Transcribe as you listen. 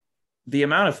the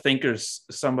amount of thinkers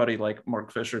somebody like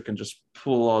Mark Fisher can just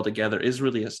pull all together is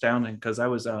really astounding. Because I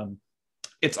was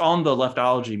it's on the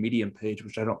Leftology Medium page,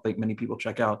 which I don't think many people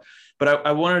check out. But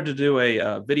I wanted to do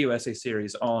a video essay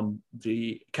series on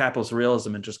the capitalist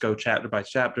realism and just go chapter by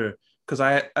chapter, because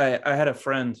I had a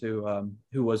friend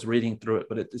who was reading through it,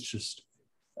 but it's just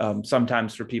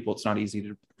sometimes for people it's not easy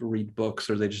to read books,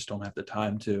 or they just don't have the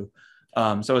time to.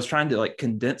 So I was trying to like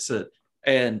condense it,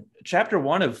 and chapter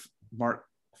one of Mark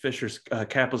Fisher's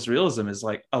capitalist realism is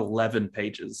like 11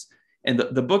 pages, and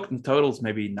the book in total is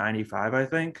maybe 95, I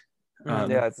think.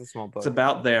 Yeah, it's a small It's book.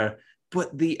 about there,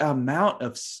 but the amount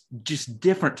of just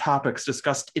different topics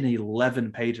discussed in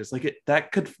 11 pages, like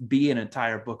that could be an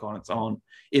entire book on its own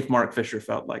if Mark Fisher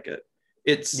felt like it.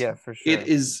 Yeah, for It sure.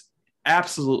 is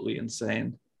absolutely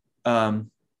insane. Um,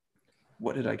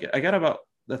 what did I get? I got about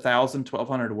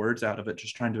 1,200 words out of it,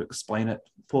 just trying to explain it,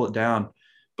 pull it down.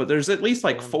 But there's at least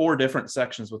like Damn. four different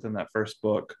sections within that first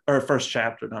book, or first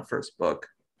chapter, not first book.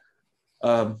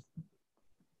 Um,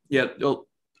 yeah,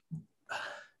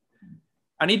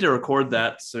 I need to record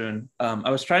that soon. I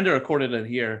was trying to record it in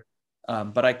here,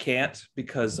 but I can't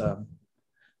because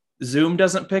Zoom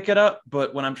doesn't pick it up.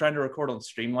 But when I'm trying to record on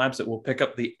Streamlabs, it will pick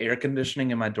up the air conditioning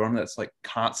in my dorm that's like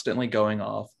constantly going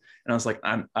off. And I was like,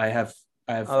 I have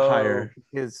Oh, higher.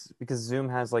 because Zoom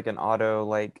has like an auto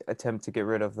like attempt to get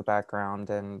rid of the background,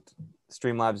 and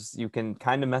Streamlabs you can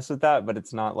kind of mess with that, but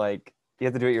it's not like you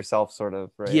have to do it yourself, sort of,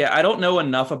 right? Yeah, I don't know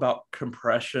enough about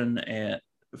compression and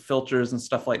filters and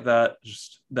stuff like that.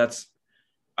 Just that's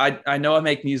I know I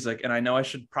make music and I know I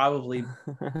should probably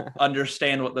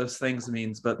understand what those things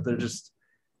means, but they're just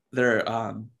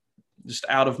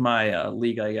out of my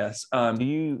league, I guess. Do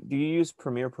you use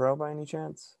Premiere Pro by any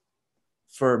chance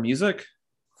For music,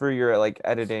 for your like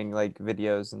editing like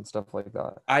videos and stuff like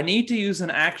that? I need to use an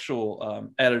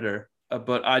actual editor,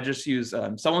 but I just use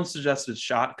someone suggested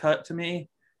Shotcut to me,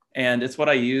 and it's what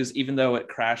I use, even though it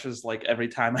crashes like every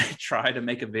time I try to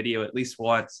make a video at least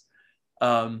once.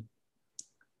 Um,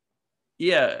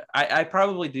 yeah, I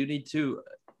probably do need to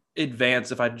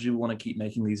advance if I do want to keep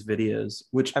making these videos,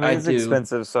 which I mean, I it's do.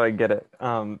 expensive, so I get it.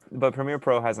 But Premiere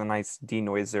Pro has a nice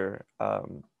denoiser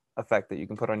effect that you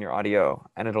can put on your audio,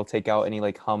 and it'll take out any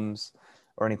like hums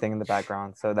or anything in the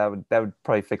background. So that would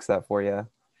probably fix that for you.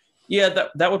 Yeah,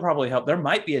 that would probably help. There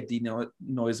might be a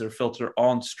denoiser filter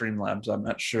on Streamlabs. I'm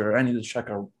not sure. I need to check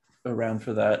around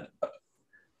for that.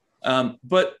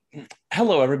 But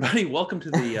hello, everybody. Welcome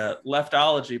to the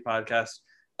Leftology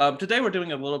podcast. Today, we're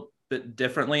doing a little bit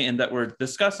differently in that we're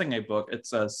discussing a book.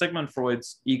 It's Sigmund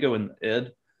Freud's Ego and the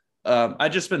Id.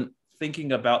 I've just been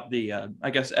thinking about the, I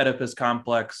guess, Oedipus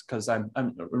complex because I'm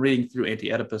reading through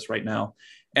Anti-Oedipus right now.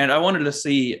 And I wanted to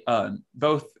see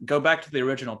both go back to the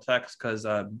original text because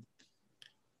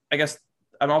I guess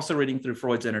I'm also reading through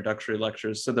Freud's introductory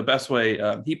lectures. So the best way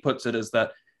he puts it is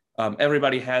that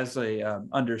everybody has a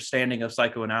understanding of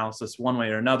psychoanalysis one way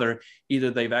or another.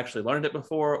 Either they've actually learned it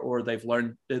before, or they've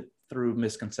learned it through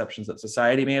misconceptions that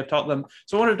society may have taught them.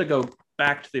 So I wanted to go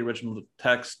back to the original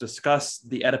text, discuss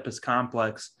the Oedipus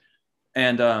complex,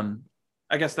 and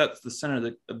I guess that's the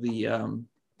center of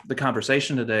the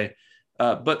conversation today.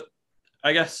 But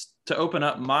I guess to open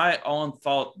up my own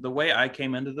thought, the way I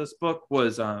came into this book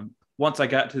was once I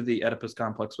got to the Oedipus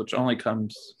complex, which only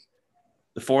comes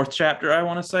the fourth chapter, I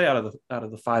want to say, out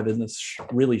of the five in this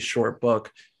really short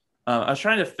book. I was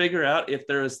trying to figure out if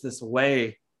there is this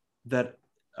way that,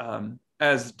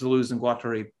 as Deleuze and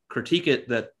Guattari critique it,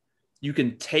 that you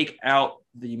can take out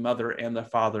the mother and the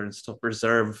father and still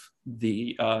preserve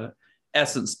the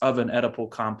essence of an Oedipal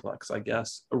complex, I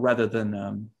guess, rather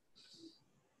than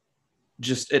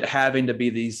just it having to be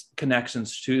these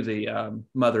connections to the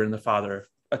mother and the father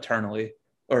eternally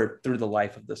or through the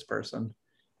life of this person.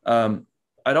 Um,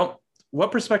 I don't.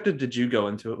 What perspective did you go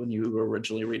into it when you were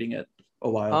originally reading it a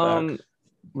while back? Um,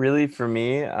 Really, for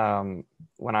me,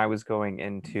 when I was going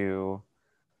into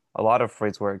a lot of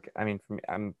Freud's work, I mean, for me,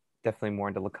 I'm definitely more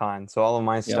into Lacan. So all of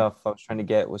my Yeah. stuff I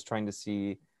was trying to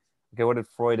see, okay, what did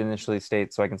Freud initially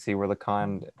state, so I can see where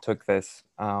Lacan took this.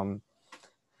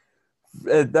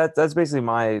 That's basically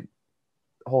my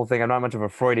whole thing. I'm not much of a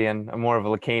Freudian. I'm more of a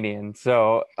Lacanian.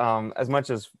 So as much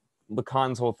as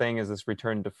Lacan's whole thing is this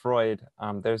return to Freud,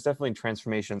 there's definitely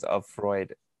transformations of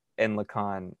Freud in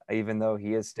Lacan, even though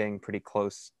he is staying pretty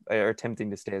close or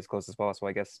attempting to stay as close as possible,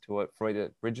 I guess, to what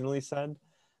Freud originally said.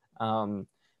 Um,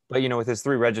 but with his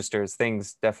three registers,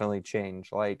 things definitely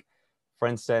change. Like, for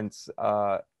instance,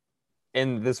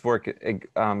 in this work,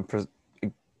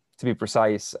 to be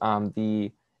precise,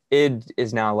 the id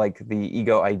is now like the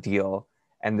ego ideal,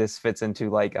 and this fits into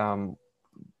like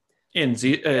in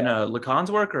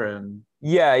Lacan's work or in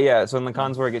Yeah. So in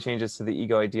Lacan's work, it changes to the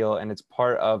ego ideal, and it's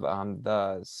part of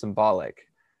the symbolic.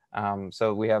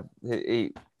 So we have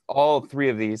all three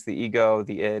of these: the ego,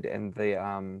 the id, and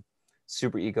the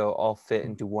superego, all fit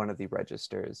into one of the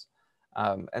registers.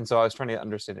 And so I was trying to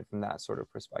understand it from that sort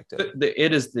of perspective. the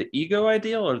it is the ego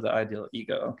ideal or the ideal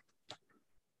ego?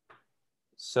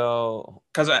 So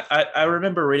Because I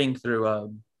remember reading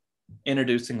through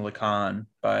Introducing Lacan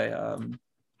by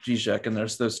Zizek, and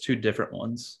there's those two different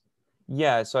ones.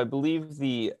 yeah, so I believe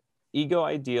the ego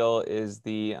ideal is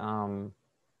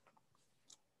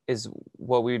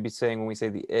what we would be saying when we say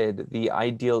the id. The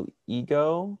ideal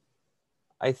ego,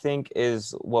 I think,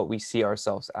 is what we see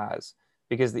ourselves as,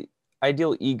 because the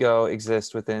ideal ego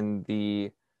exists within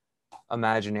the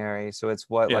imaginary. So it's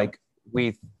what Yeah. like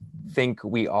we think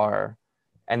we are.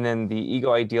 And then the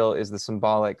ego ideal is the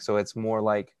symbolic. So it's more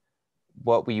like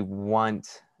what we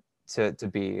want to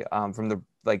be, from the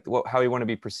like how we want to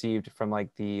be perceived from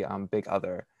like the big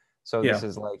other. So Yeah. this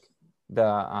is like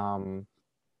the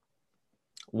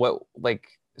what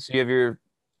like so you have your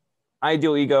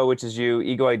ideal ego, which is you.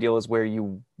 Ego ideal is where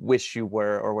you wish you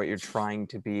were or what you're trying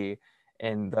to be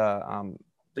in the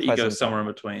The ego is presence of somewhere in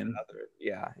between. another.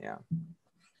 Yeah.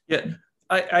 Yeah.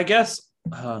 I guess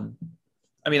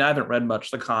I mean I haven't read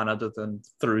much Lacan other than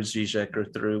through Zizek or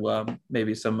through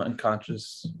maybe some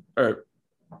unconscious or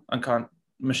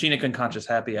machinic unconscious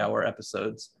happy hour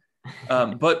episodes.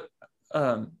 But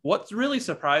what really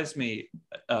surprised me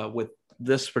with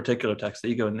this particular text, the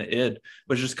ego and the id,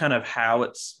 was just kind of how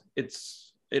it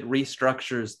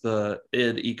restructures the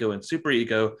id, ego, and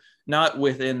superego, not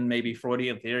within maybe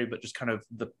Freudian theory, but just kind of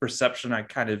the perception I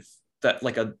kind of that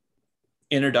like a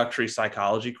introductory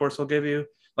psychology course will give you.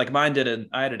 Like mine did,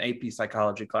 I had an AP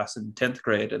psychology class in 10th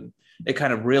grade, and it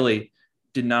kind of really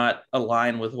did not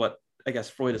align with what I guess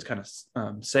Freud is kind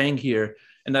of saying here,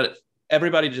 and that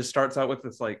everybody just starts out with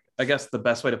this, like, I guess the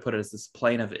best way to put it is this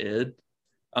plane of id,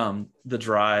 the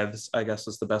drives, I guess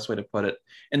is the best way to put it.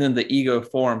 And then the ego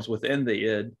forms within the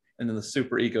id, and then the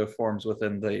super ego forms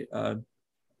within the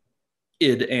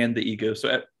id and the ego.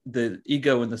 So the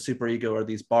ego and the super ego are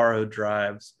these borrowed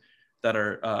drives that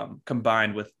are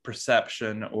combined with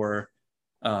perception or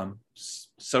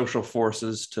social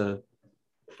forces to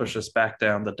push us back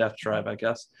down the death drive, I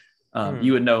guess.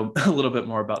 You would know a little bit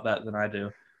more about that than I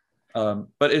do.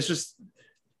 But it's just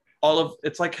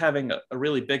it's like having a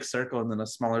really big circle and then a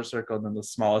smaller circle and then the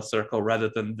smallest circle, rather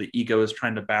than the ego is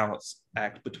trying to balance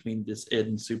act between this id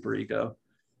and superego,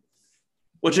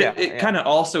 which it kind of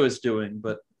also is doing,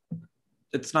 but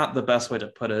it's not the best way to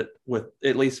put it, with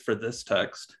at least for this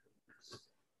text.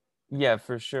 Yeah,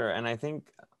 for sure. And I think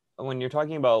when you're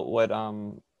talking about what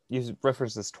you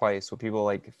referenced this twice, what people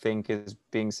like think is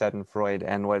being said in Freud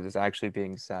and what is actually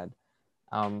being said.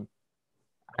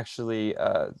 Actually,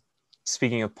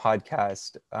 speaking of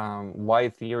podcast, Y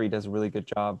Theory does a really good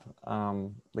job.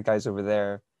 The guys over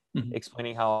there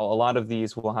explaining how a lot of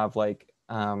these will have like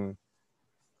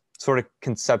sort of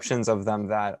conceptions of them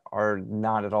that are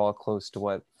not at all close to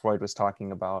what Freud was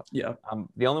talking about. Yeah.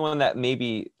 The only one that may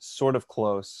be sort of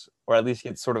close, or at least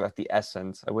gets sort of at the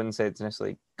essence, I wouldn't say it's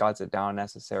necessarily got it down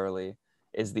necessarily,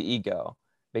 is the ego.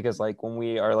 Because like when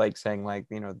we are like saying like,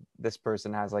 you know, this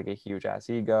person has like a huge ass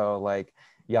ego, like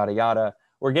yada yada,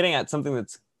 we're getting at something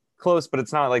that's close, but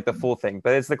it's not like the full thing,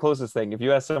 but it's the closest thing. If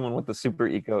you ask someone what the super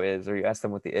ego is, or you ask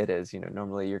them what the id is, you know,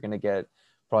 normally you're going to get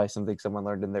probably something someone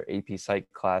learned in their AP Psych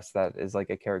class that is like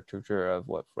a caricature of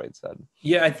what Freud said.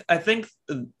 Yeah, I think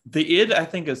the id, I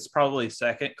think, is probably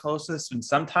second closest, and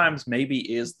sometimes maybe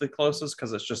is the closest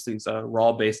because it's just these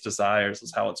raw-based desires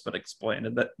is how it's been explained,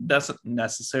 and that doesn't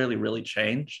necessarily really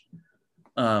change.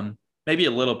 Maybe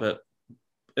a little bit.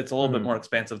 It's a little bit more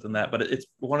expansive than that, but it's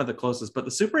one of the closest. But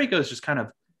the superego is just kind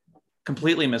of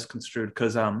completely misconstrued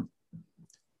because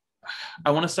I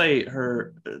want to say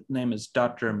her name is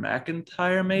Dr.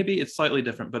 McIntyre. Maybe it's slightly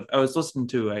different, but I was listening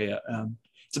to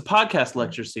it's a podcast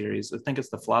lecture series. I think it's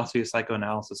the Philosophy of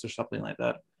Psychoanalysis or something like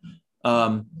that.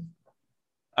 I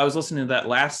was listening to that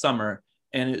last summer,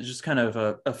 and it's just kind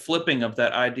of a flipping of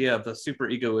that idea of the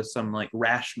superego as some like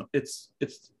rational. It's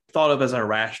thought of as our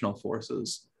rational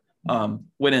forces.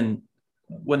 When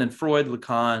in Freud,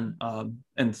 Lacan,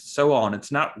 and so on,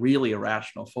 it's not really a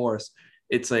rational force.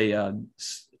 It's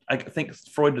I think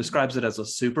Freud describes it as a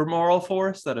super moral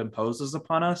force that imposes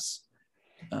upon us.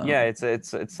 Yeah,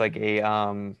 it's like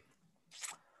a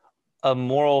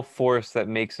moral force that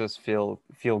makes us feel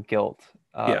guilt,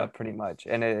 pretty much,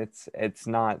 and it's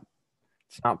not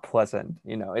pleasant.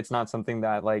 You know, it's not something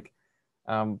that like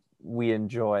we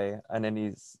enjoy in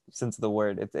any sense of the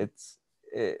word.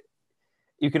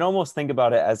 you can almost think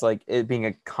about it as like it being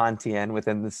a Kantian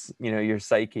within this, your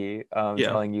psyche, Yeah.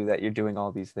 telling you that you're doing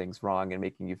all these things wrong and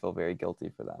making you feel very guilty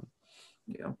for them.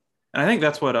 Yeah. And I think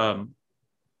that's what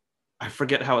I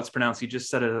forget how it's pronounced. You just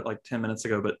said it like 10 minutes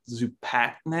ago, but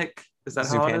Zupatnik, is that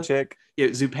how it is? Zupanchik. Yeah,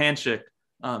 Zupanchik.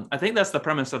 I think that's the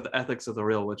premise of the Ethics of the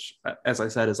Real, which, as I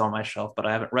said, is on my shelf, but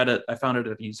I haven't read it. I found it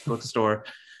at a used bookstore,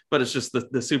 but it's just the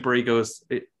superego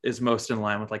is most in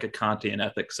line with like a Kantian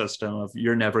ethics system of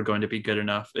you're never going to be good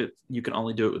enough. You can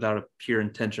only do it without pure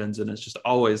intentions, and it's just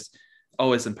always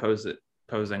imposing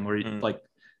where you like,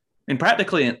 and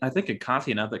practically, I think in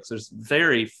Kantian ethics, there's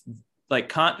very like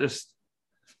Kant just.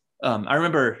 I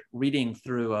remember reading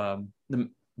through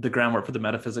the groundwork for the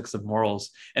metaphysics of morals,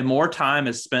 and more time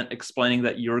is spent explaining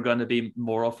that you're going to be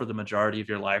moral for the majority of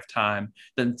your lifetime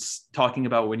than talking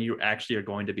about when you actually are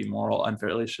going to be moral. I'm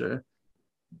fairly sure.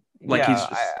 Like yeah,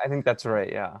 I think that's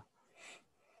right. Yeah.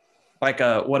 Like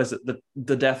what is it?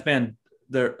 The death man,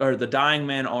 the dying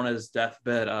man on his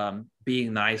deathbed,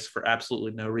 being nice for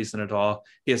absolutely no reason at all.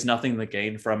 He has nothing to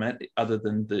gain from it other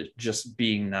than the just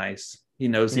being nice. He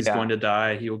knows he's going to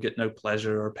die. He will get no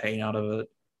pleasure or pain out of it.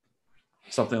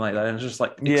 Something like that. And it's just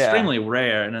like extremely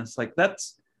rare. And it's like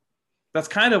that's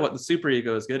kind of what the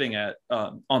superego is getting at.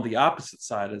 On the opposite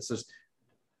side, it's just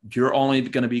you're only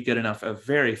going to be good enough a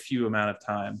very few amount of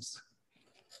times.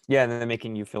 Yeah, and then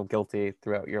making you feel guilty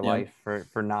throughout your life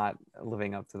for not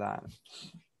living up to that.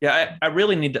 Yeah, I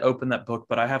really need to open that book,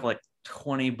 but I have like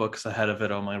 20 books ahead of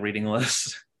it on my reading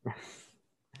list.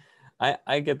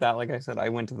 I get that. Like I said, I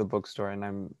went to the bookstore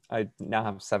and I now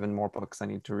have 7 more books I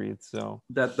need to read. So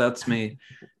that's me.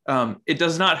 It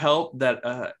does not help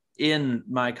that in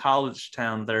my college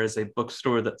town there is a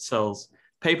bookstore that sells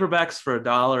paperbacks for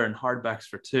 $1 and hardbacks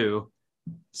for $2.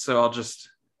 So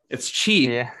it's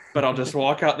cheap, but I'll just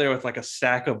walk out there with like a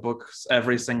stack of books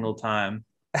every single time.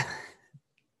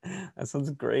 That sounds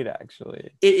great,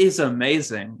 actually. It is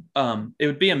amazing. It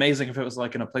would be amazing if it was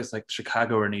like in a place like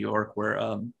Chicago or New York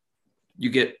where you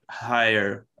get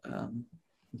higher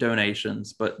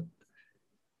donations, but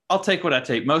I'll take what I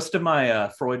take. Most of my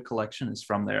Freud collection is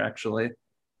from there, actually.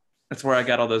 That's where I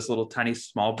got all those little tiny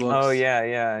small books. Oh,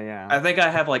 yeah. I think I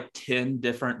have like 10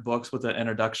 different books with an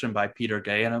introduction by Peter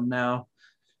Gay in them now.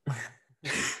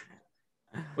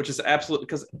 Which is absolutely,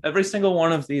 because every single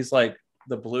one of these, like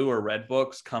the blue or red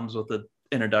books, comes with an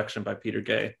introduction by Peter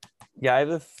Gay. Yeah, I have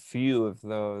a few of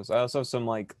those. I also have some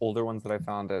like older ones that I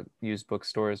found at used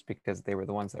bookstores because they were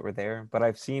the ones that were there. But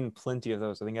I've seen plenty of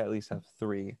those. I think I at least have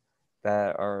 3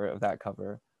 that are of that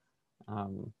cover.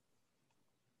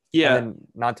 Yeah. And then,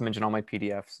 not to mention all my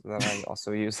PDFs that I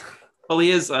also use. Well,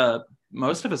 he is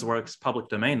most of his work's public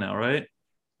domain now, right?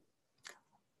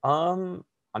 I'm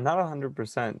not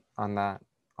 100% on that,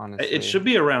 honestly. It should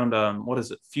be around what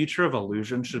is it? Future of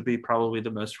Illusion should be probably the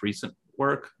most recent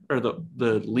work, or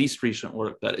the least recent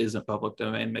work that isn't public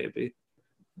domain, maybe.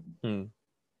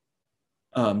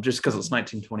 Just because it's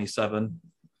 1927.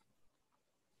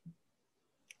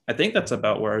 I think that's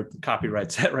about where the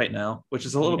copyright's at right now, which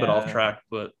is a little bit off track,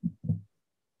 but.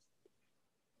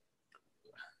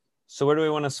 So where do we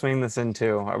want to swing this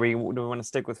into? Do we want to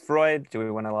stick with Freud? Do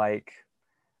we want to like?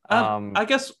 I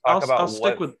guess I'll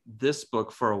stick with this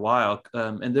book for a while,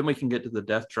 and then we can get to the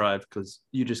Death Drive because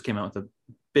you just came out with a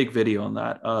big video on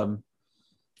that.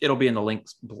 It'll be in the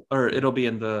links, or it'll be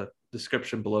in the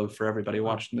description below for everybody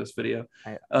watching this video.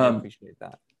 I appreciate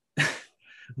that.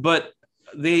 But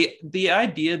the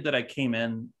idea that I came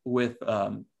in with,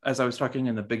 as I was talking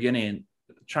in the beginning,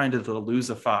 trying to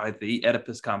delusify the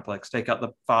Oedipus complex, take out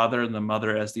the father and the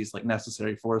mother as these like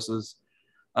necessary forces.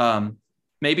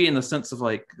 Maybe in the sense of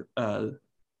like,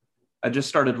 I just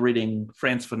started reading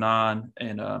Frantz Fanon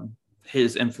and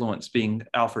his influence being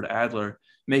Alfred Adler,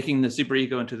 making the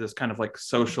superego into this kind of like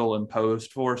social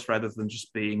imposed force rather than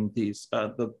just being these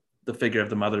the figure of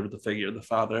the mother, the figure of the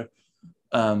father.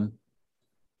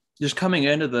 Just coming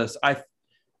into this, I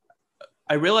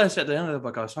realized at the end of the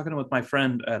book, I was talking with my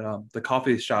friend at the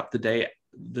coffee shop the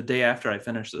day after I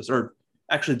finished this, or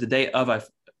actually the day of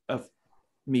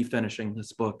me finishing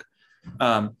this book.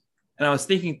 And I was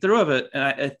thinking through of it, and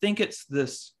I think it's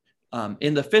this,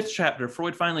 in the 5th chapter,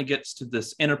 Freud finally gets to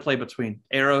this interplay between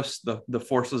eros, the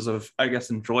forces of, I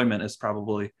guess, enjoyment is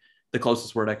probably the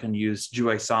closest word I can use,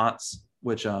 jouissance,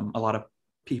 which a lot of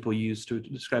people use to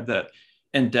describe that,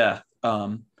 and death.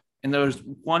 And there was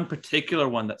one particular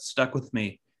one that stuck with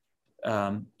me,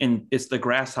 and it's the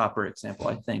grasshopper example,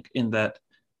 I think, in that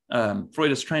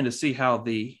Freud is trying to see how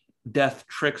the death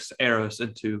tricks eros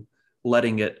into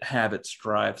letting it have its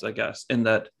drives, I guess, in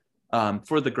that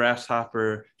for the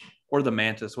grasshopper or the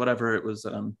mantis, whatever it was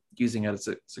using as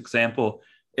its example,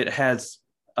 it has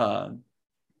uh,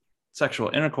 sexual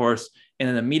intercourse, and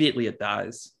then immediately it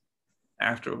dies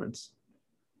afterwards.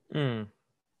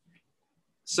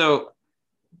 So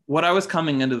what I was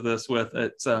coming into this with,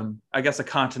 it's I guess a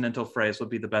continental phrase would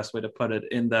be the best way to put it,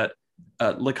 in that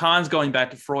Lacan's going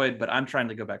back to Freud, but I'm trying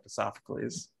to go back to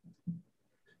Sophocles.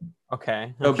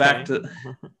 Okay. Go back to.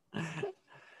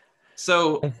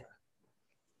 So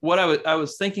what I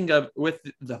was thinking of with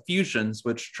the fusions,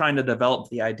 which trying to develop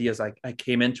the ideas I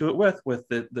came into it with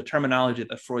the terminology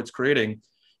that Freud's creating,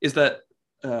 is that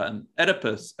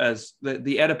Oedipus, as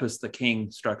the Oedipus, the king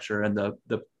structure, and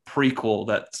the prequel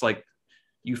that's like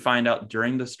you find out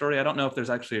during the story. I don't know if there's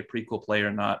actually a prequel play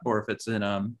or not, or if it's in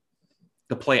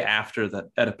the play after that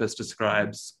Oedipus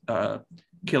describes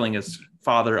killing his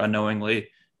father unknowingly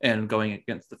and going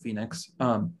against the Phoenix.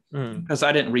 Because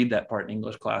I didn't read that part in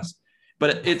English class,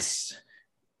 but it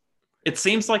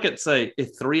seems like it's a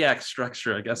 3-act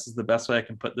structure, I guess is the best way I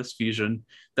can put this fusion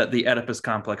that the Oedipus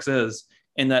complex is,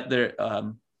 in that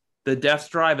the death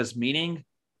drive is meaning,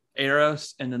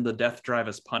 eros, and then the death drive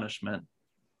is punishment.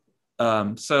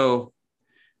 So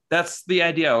that's the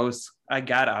idea I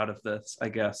got out of this, I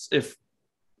guess, if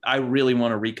I really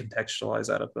want to recontextualize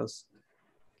Oedipus.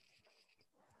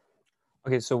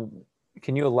 Okay, so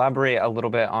can you elaborate a little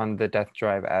bit on the death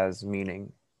drive as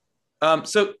meaning?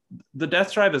 So the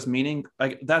death drive as meaning,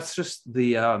 that's just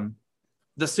the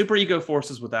superego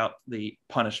forces without the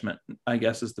punishment, I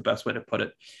guess is the best way to put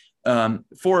it.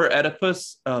 For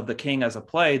Oedipus, the king as a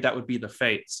play, that would be the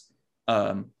fates.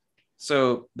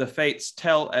 So the fates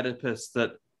tell Oedipus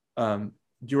that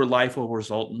your life will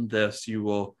result in this. You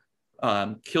will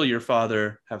kill your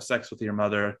father, have sex with your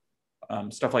mother,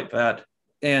 stuff like that.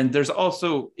 And there's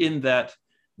also in that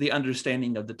the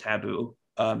understanding of the taboo.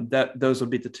 That those would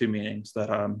be the two meanings,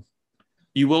 that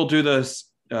you will do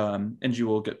this and you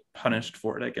will get punished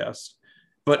for it, I guess.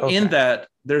 But in that,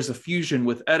 there's a fusion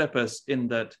with Oedipus in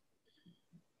that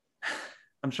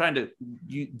I'm trying to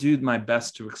do my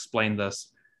best to explain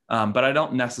this, but I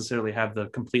don't necessarily have the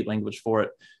complete language for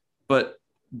it. But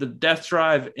the death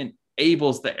drive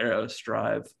enables the eros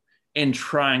drive in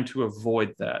trying to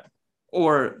avoid that.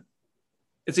 Or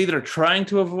it's either trying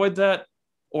to avoid that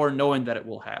or knowing that it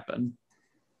will happen.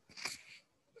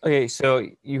 Okay, so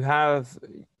you're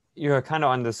kind of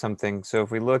onto something. So if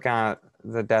we look at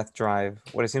the death drive,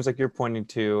 what it seems like you're pointing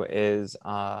to is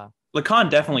Lacan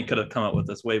definitely could have come up with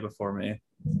this way before me.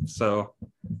 So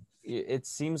it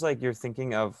seems like you're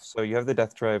thinking of, so you have the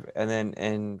death drive, and then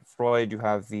in Freud you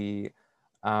have the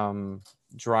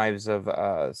drives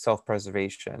of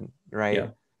self-preservation, right?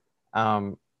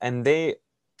 Yeah. And they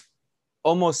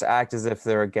almost act as if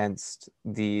they're against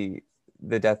the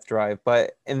death drive,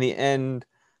 but in the end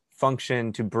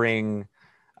function to bring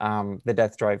the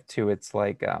death drive to its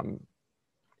like to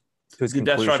its the conclusion.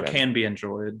 Death drive can be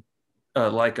enjoyed,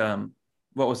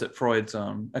 what was it, Freud's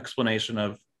explanation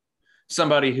of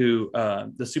somebody who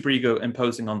the superego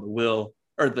imposing on the will,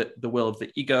 or the will of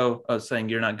the ego, saying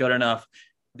you're not good enough.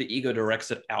 The ego directs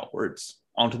it outwards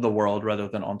onto the world rather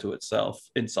than onto itself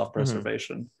in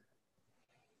self-preservation.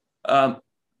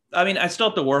 I mean, I still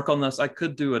have to work on this. I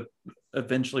could do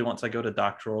eventually, once I go to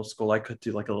doctoral school, I could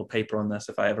do like a little paper on this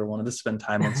if I ever wanted to spend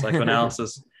time on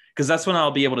psychoanalysis, because that's when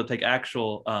I'll be able to take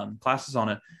actual classes on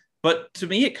it. But to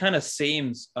me, it kind of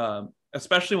seems,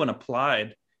 especially when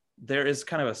applied, there is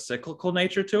kind of a cyclical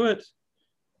nature to it,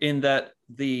 in that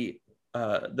the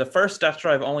first death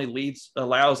drive only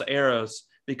allows eros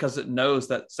because it knows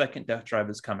that second death drive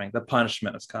is coming, the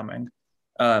punishment is coming.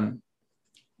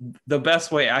 The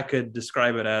best way I could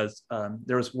describe it as,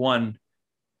 there was one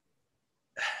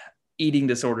eating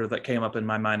disorder that came up in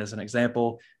my mind as an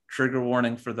example. Trigger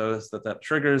warning for those that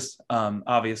triggers,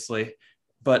 obviously.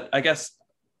 But I guess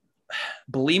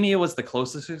bulimia was the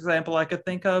closest example I could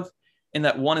think of, in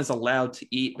that one is allowed to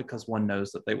eat because one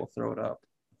knows that they will throw it up.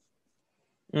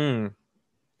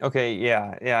 Okay,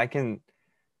 yeah, I can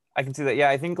see that. Yeah,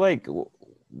 I think like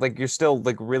you're still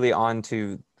like really on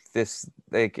to this,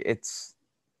 like it's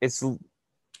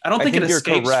I don't think it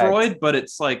escapes Freud, but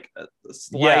it's like a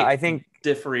slight I think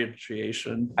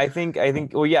differentiation. I think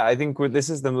well, yeah, I think this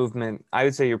is the movement. I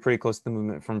would say you're pretty close to the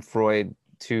movement from Freud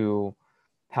to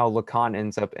how Lacan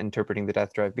ends up interpreting the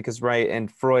death drive, because right, in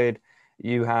Freud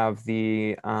you have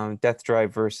the death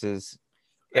drive versus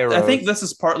eros. I think this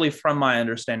is partly from my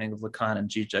understanding of Lacan and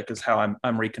Zizek is how I'm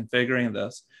reconfiguring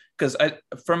this, because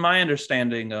from my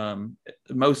understanding,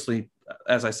 mostly,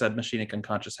 as I said, machinic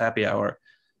unconscious happy hour,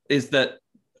 is that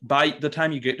by the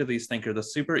time you get to these thinkers, the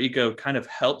superego kind of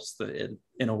helps the id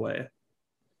in a way.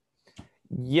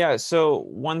 Yeah, so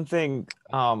one thing,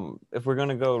 if we're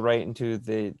gonna go right into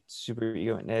the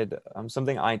superego and id,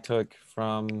 something I took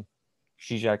from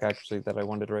Zizek actually that I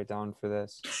wanted to write down for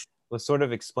this was sort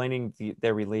of explaining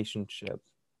their relationship.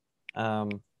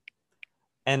 Um,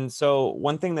 and so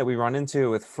one thing that we run into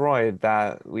with Freud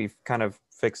that we've kind of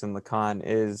fixed in Lacan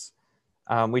is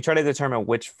we try to determine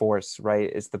which force, right,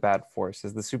 is the bad force.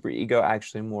 Is the superego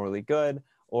actually morally good,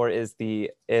 or is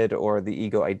the id or the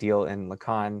ego ideal in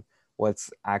Lacan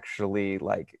what's actually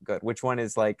like good? Which one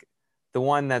is like the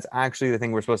one that's actually the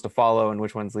thing we're supposed to follow, and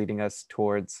which one's leading us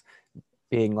towards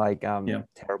being like Yeah.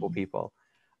 terrible people?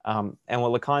 And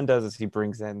what Lacan does is he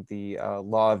brings in the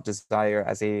law of desire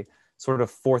as a sort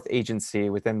of fourth agency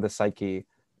within the psyche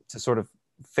to sort of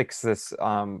fix this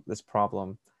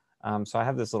problem. So I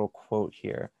have this little quote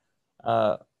here.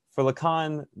 Uh, for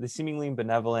Lacan, the seemingly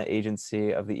benevolent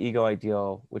agency of the ego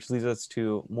ideal, which leads us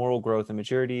to moral growth and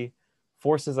maturity,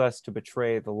 forces us to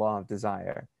betray the law of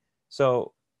desire.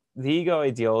 So the ego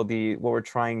ideal, the what we're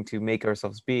trying to make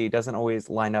ourselves be, doesn't always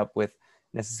line up with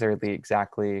necessarily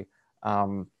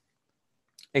um,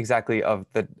 exactly of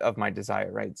my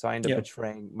desire, right? So I end up Yeah.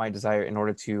 betraying my desire in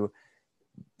order to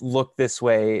look this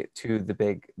way to the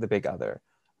big other.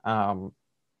 Um,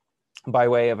 by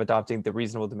way of adopting the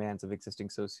reasonable demands of existing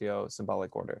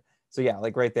socio-symbolic order. So yeah,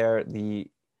 like right there,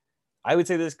 I would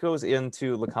say this goes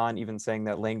into Lacan even saying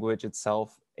that language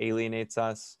itself alienates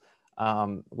us,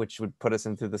 which would put us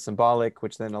into the symbolic,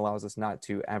 which then allows us not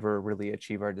to ever really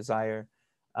achieve our desire.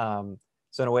 Um,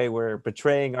 so in a way, we're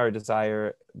betraying our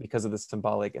desire because of the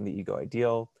symbolic and the ego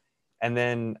ideal. And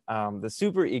then the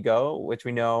super ego, which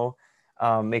we know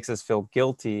makes us feel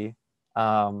guilty.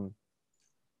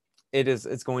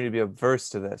 It's going to be averse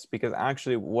to this because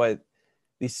actually what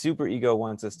the super ego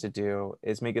wants us to do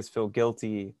is make us feel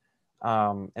guilty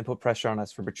and put pressure on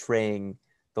us for betraying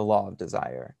the law of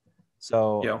desire.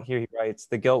 So Yeah. here he writes,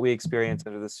 the guilt we experience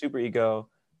under the superego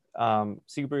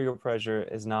pressure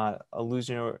is not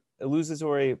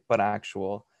illusory but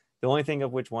actual. The only thing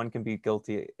of which one can be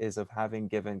guilty is of having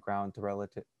given ground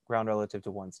relative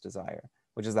to one's desire,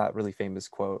 which is that really famous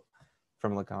quote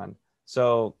from Lacan.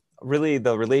 So really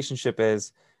the relationship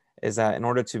is that in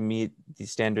order to meet the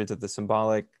standards of the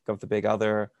symbolic of the big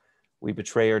other, we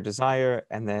betray our desire,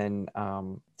 and then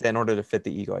in order to fit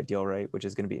the ego ideal, right, which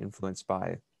is going to be influenced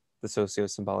by the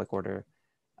socio-symbolic order,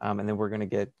 and then we're going to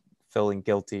get feeling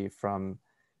guilty from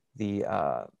the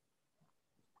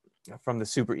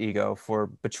super ego for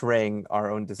betraying our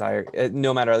own desire.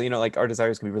 No matter, like our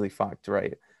desires can be really fucked,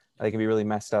 right? They can be really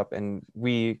messed up, and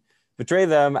we betray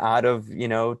them out of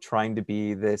trying to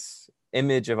be this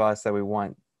image of us that we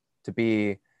want to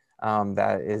be,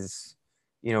 that is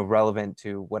relevant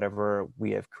to whatever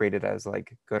we have created as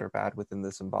like good or bad within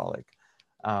the symbolic.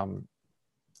 um,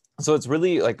 so it's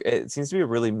really like it seems to be a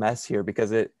really mess here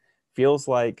because it feels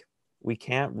like we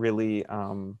can't really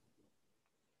you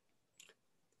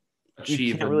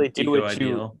Achieve can't really an do ego what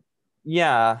you ideal.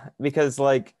 yeah, because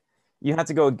like you have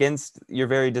to go against your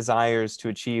very desires to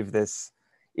achieve this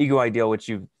ego ideal, which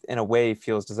you in a way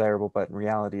feels desirable but in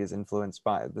reality is influenced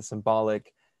by the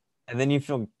symbolic, and then you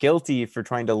feel guilty for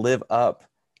trying to live up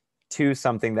to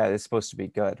something that is supposed to be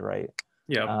good, right?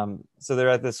 Yeah. So they're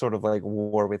at this sort of like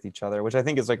war with each other, which I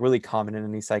think is like really common in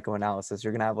any psychoanalysis.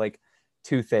 You're gonna have like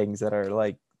two things that are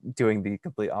like doing the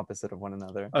complete opposite of one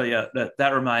another. Oh yeah. That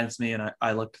reminds me, and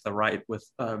I look to the right with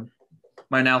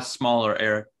my now smaller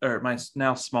Eric or my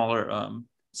now smaller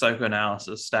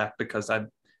psychoanalysis stack because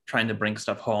I'm trying to bring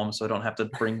stuff home so I don't have to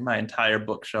bring my entire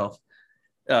bookshelf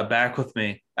back with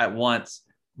me at once.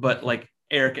 But like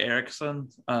Eric Erickson,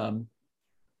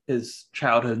 his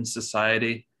childhood in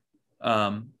society,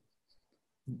 um,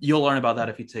 you'll learn about that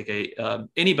if you take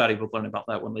anybody would learn about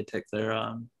that when they take their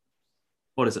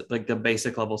what is it, like the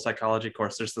basic level psychology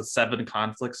course. There's the 7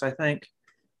 conflicts, I think,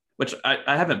 which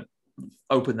I haven't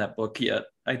opened that book yet.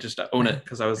 I just own it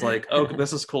because I was like, oh,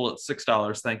 this is cool at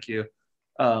 $6, thank you.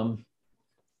 um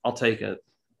I'll take it.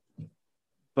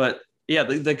 But yeah,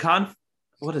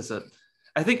 what is it,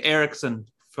 I think Erickson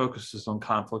focuses on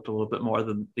conflict a little bit more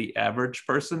than the average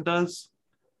person does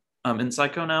in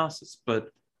psychoanalysis, but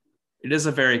it is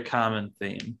a very common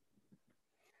theme.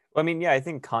 Well, I mean, yeah, I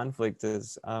think conflict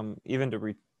is even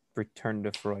to return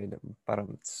to Freud, but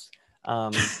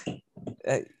um,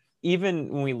 uh, even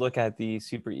when we look at the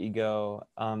superego,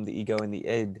 the ego and the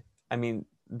id, I mean,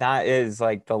 that is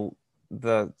like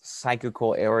the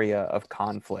psychical area of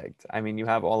conflict. I mean, you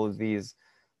have all of these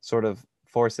sort of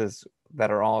forces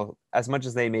that are all, as much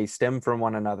as they may stem from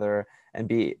one another and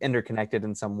be interconnected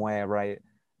in some way, right?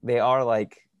 They are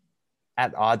like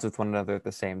at odds with one another at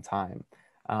the same time.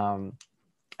 Um,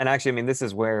 And actually, I mean, this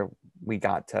is where we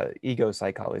got to ego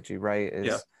psychology, right?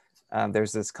 Yeah.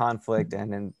 There's this conflict,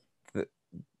 and in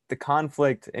the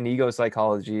conflict in ego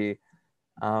psychology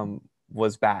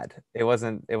was bad. It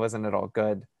wasn't at all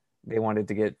good. They wanted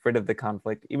to get rid of the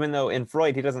conflict, even though in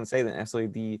Freud he doesn't say that necessarily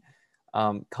the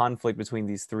conflict between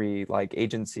these three like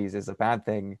agencies is a bad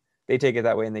thing. They take it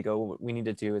that way and they go, what we need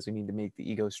to do is we need to make the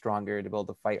ego stronger to be able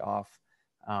to fight off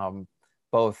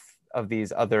both of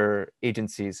these other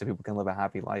agencies so people can live a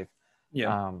happy life.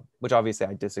 Yeah. Which obviously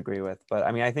I disagree with. But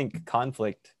I mean, I think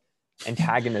conflict,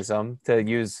 antagonism, to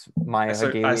use my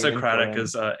Hegelian Isocratic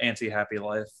influence. is anti-happy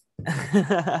life.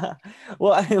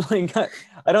 Well, I don't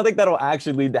think that'll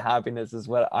actually lead to happiness, is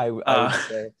what I would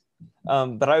say.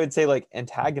 But I would say like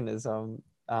antagonism,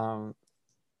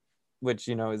 which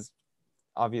is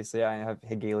obviously I have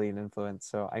Hegelian influence,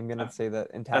 so I'm gonna say that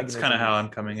antagonism. That's kind of how I'm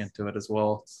coming into it as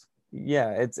well.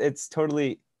 Yeah, it's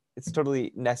totally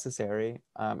necessary,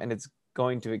 and it's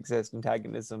going to exist.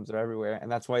 Antagonisms are everywhere,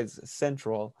 and that's why it's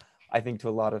central, I think, to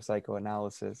a lot of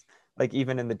psychoanalysis. Like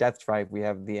even in the Death Tribe, we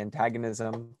have the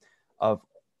antagonism of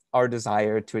our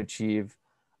desire to achieve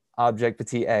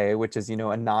objectivity A, which is a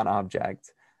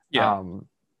non-object. Yeah.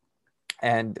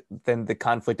 And then the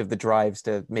conflict of the drives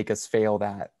to make us fail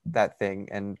that thing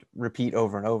and repeat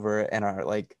over and over, and our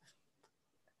like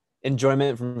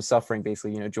enjoyment from suffering,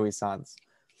 basically, jouissance.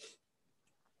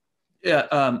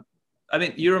 Yeah. I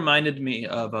mean, you reminded me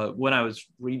of when I was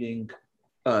reading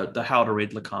the How to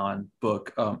Read Lacan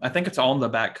book. I think it's on the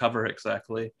back cover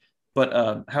exactly, but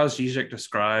how Zizek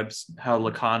describes how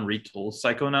Lacan retools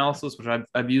psychoanalysis, which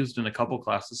I've used in a couple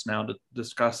classes now to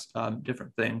discuss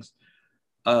different things.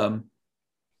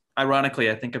 Ironically,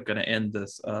 I think I'm going to end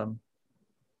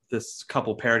this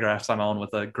couple paragraphs I'm on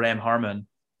with a Graham Harman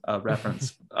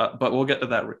reference, but we'll get to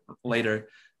that later.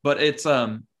 But it's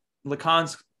Lacan,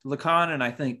 and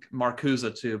I think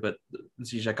Marcuse too, but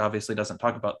Zizek obviously doesn't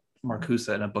talk about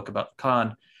Marcuse in a book about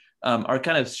Lacan, are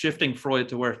kind of shifting Freud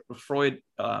to where Freud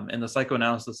in the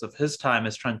psychoanalysis of his time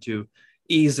is trying to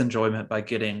ease enjoyment by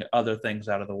getting other things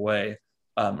out of the way.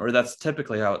 Or that's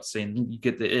typically how it's seen. You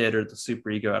get the id or the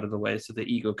superego out of the way so the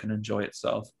ego can enjoy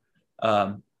itself,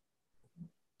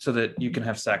 so that you can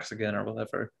have sex again or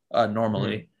whatever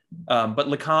normally. But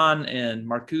Lacan and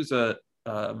Marcuse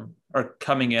are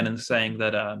coming in and saying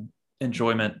that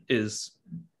enjoyment is,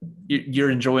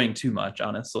 you're enjoying too much,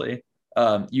 honestly.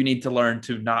 You need to learn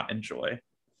to not enjoy.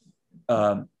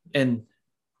 And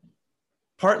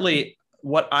partly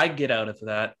what I get out of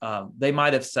that, they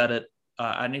might have said it,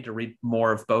 I need to read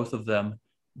more of both of them,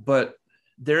 but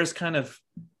there's kind of,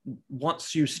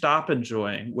 once you stop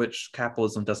enjoying, which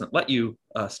capitalism doesn't let you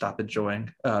stop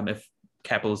enjoying if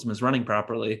capitalism is running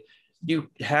properly, you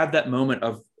have that moment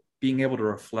of being able to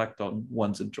reflect on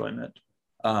one's enjoyment,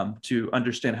 to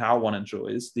understand how one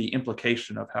enjoys, the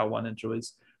implication of how one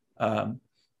enjoys.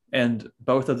 And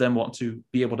both of them want to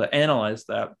be able to analyze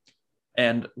that.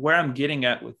 And where I'm getting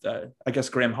at with, I guess,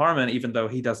 Graham Harman, even though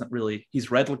he doesn't really, he's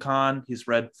read Lacan, he's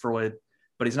read Freud,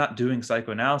 but he's not doing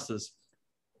psychoanalysis,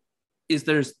 is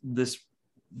there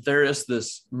is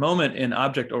this moment in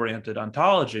object-oriented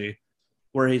ontology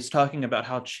where he's talking about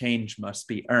how change must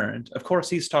be earned. Of course,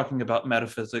 he's talking about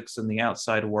metaphysics and the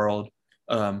outside world,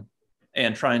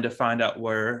 and trying to find out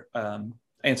where,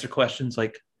 answer questions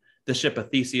like the ship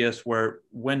of Theseus, where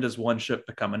when does one ship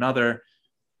become another?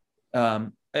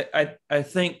 I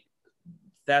think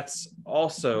that's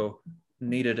also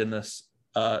needed in this,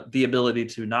 the ability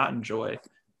to not enjoy,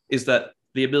 is that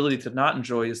the ability to not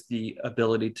enjoy is the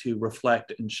ability to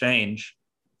reflect and change.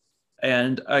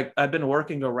 And I've been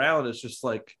working around, it's just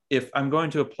like, if I'm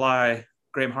going to apply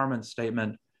Graham Harman's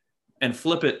statement and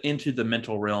flip it into the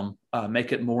mental realm,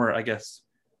 make it more, I guess,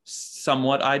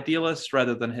 somewhat idealist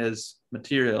rather than his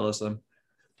materialism,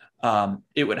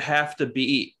 it would have to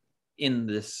be in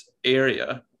this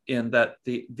area, in that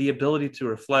the ability to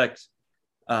reflect,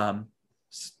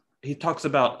 he talks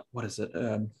about, what is it?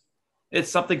 It's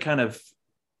something kind of,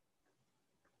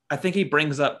 I think he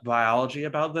brings up biology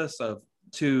about this, of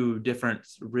two different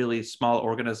really small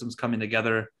organisms coming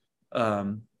together.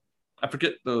 I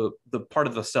forget the part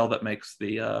of the cell that makes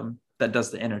the, that does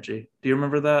the energy. Do you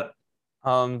remember that?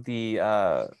 The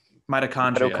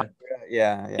Mitochondria.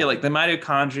 Yeah, Like the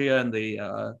mitochondria and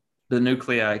the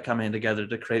nuclei coming together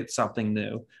to create something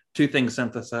new, two things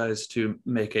synthesized to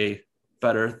make a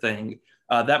better thing.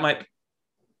 That might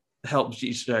help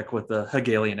Zizek with the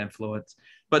Hegelian influence.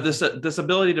 But this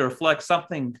ability to reflect,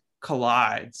 something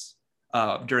collides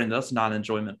during this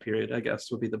non-enjoyment period, I guess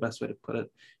would be the best way to put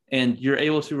it. And you're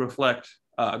able to reflect,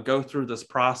 go through this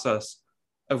process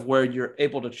of where you're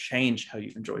able to change how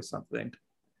you enjoy something.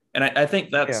 And I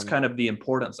think that's Yeah. kind of the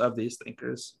importance of these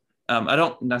thinkers. I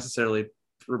don't necessarily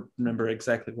remember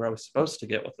exactly where I was supposed to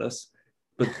get with this,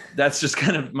 but that's just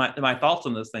kind of my thoughts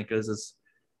on those thinkers is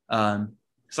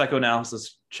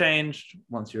psychoanalysis changed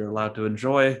once you're allowed to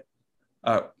enjoy.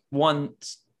 One,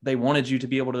 they wanted you to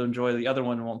be able to enjoy. The other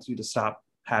one wants you to stop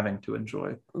having to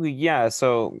enjoy. Yeah,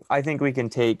 so I think we can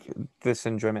take this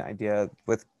enjoyment idea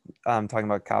with talking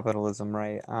about capitalism,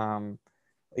 right?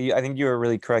 I think you were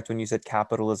really correct when you said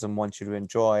capitalism wants you to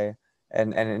enjoy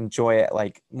and enjoy it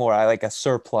like more like a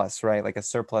surplus, right? Like a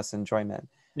surplus enjoyment.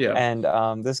 Yeah.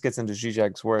 And this gets into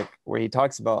Zizek's work where he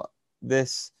talks about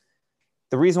this.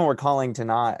 The reason we're calling to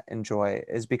not enjoy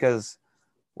is because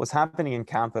what's happening in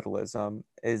capitalism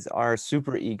is our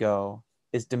superego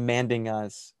is demanding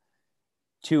us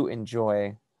to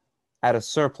enjoy at a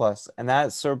surplus, and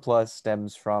that surplus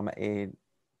stems from a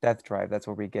death drive. That's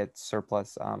where we get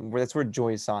surplus. That's where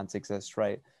jouissance exists,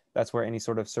 right? That's where any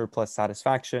sort of surplus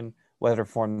satisfaction, whatever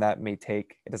form that may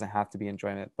take, it doesn't have to be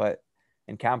enjoyment, but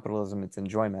in capitalism, it's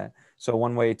enjoyment. So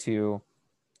one way to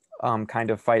kind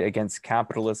of fight against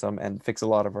capitalism and fix a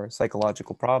lot of our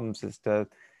psychological problems is to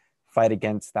fight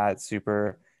against that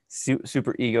super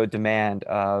ego demand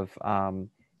of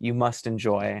you must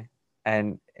enjoy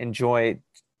and enjoy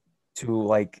to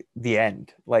like the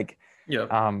end. Like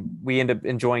Yeah. we end up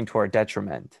enjoying to our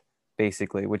detriment,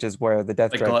 basically, which is where the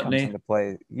death Like drive comes gluttony. into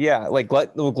play. Yeah, like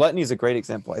gluttony is a great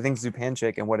example. I think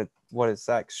Zupanchik and what is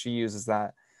sex, she uses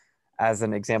that as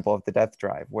an example of the death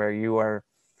drive, where you are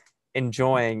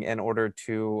enjoying in order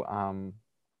to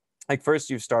like first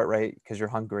you start right because you're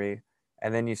hungry,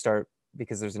 and then you start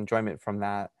because there's enjoyment from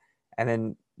that, and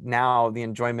then now the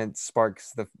enjoyment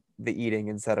sparks the eating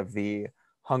instead of the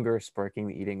hunger sparking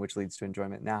the eating, which leads to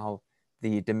enjoyment. Now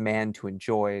the demand to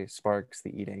enjoy sparks the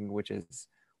eating, which is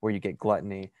where you get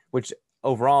gluttony, which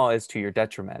overall is to your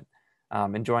detriment.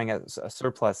 Enjoying a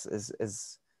surplus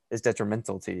is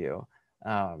detrimental to you,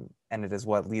 and it is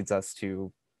what leads us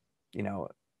to, you know,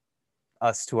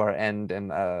 us to our end in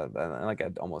like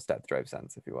an almost death drive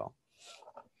sense, if you will.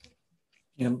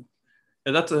 Yeah.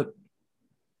 And that's a,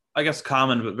 I guess,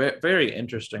 common but very, very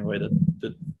interesting way to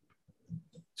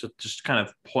just kind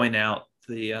of point out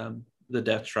the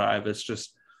death drive. It's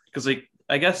just because like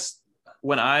I guess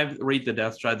when I read the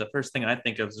death drive, the first thing I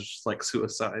think of is just like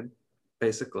suicide,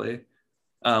 basically.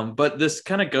 But this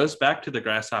kind of goes back to the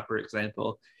grasshopper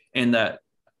example, in that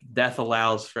death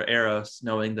allows for Eros,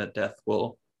 knowing that death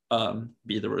will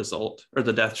be the result, or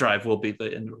the death drive will be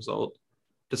the end result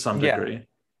to some Yeah, degree.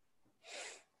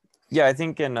 yeah. I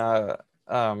think in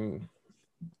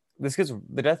this gets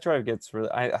the death drive gets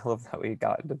really. I love how we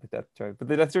got into the death drive, but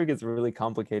the death drive gets really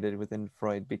complicated within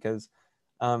Freud because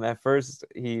at first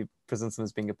he presents them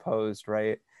as being opposed,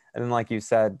 right? And then, like you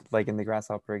said, like in the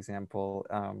grasshopper example,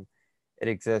 it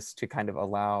exists to kind of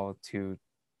allow to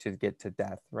get to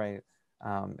death, right?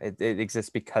 It exists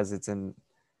because it's in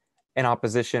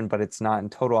opposition, but it's not in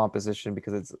total opposition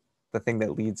because it's the thing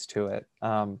that leads to it.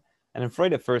 And then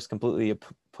Freud at first completely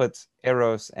puts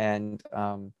Eros and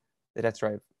the death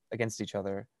drive against each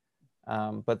other.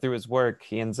 But through his work,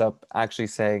 he ends up actually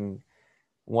saying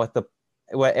what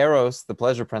Eros, the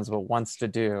pleasure principle, wants to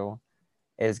do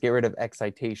is get rid of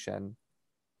excitation.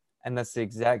 And that's the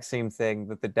exact same thing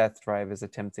that the death drive is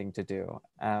attempting to do.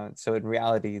 So in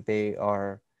reality, they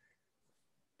are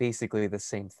basically the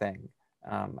same thing.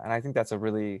 And I think that's a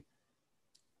really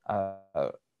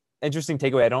uh, interesting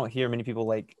takeaway. I don't hear many people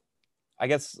like, I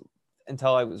guess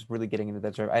until I was really getting into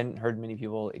death drive, I hadn't heard many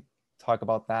people like, talk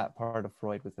about that part of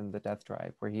Freud within the death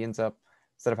drive, where he ends up,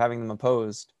 instead of having them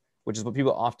opposed, which is what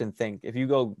people often think. If you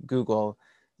go Google,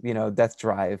 death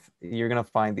drive, you're going to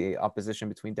find the opposition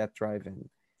between death drive and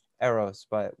Eros.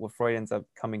 But what Freud ends up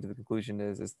coming to the conclusion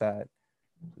is that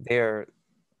they're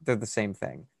the same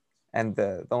thing. And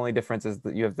the only difference is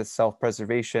that you have the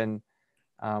self-preservation,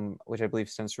 which I believe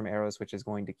stems from Eros, which is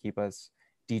going to keep us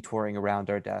detouring around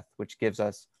our death, which gives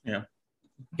us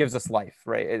life,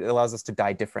 right? It allows us to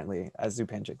die differently, as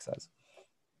Zupanchik says.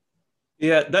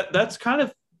 Yeah, that's kind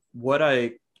of what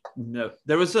I know.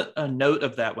 There was a note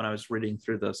of that when I was reading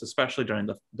through this, especially during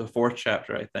the fourth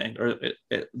chapter, I think, or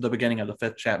the beginning of the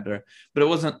fifth chapter. But it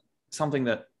wasn't something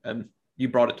that you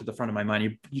brought it to the front of my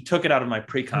mind. You took it out of my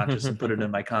pre-conscious and put it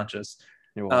in my conscious.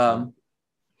 You're welcome.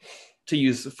 To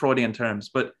use Freudian terms,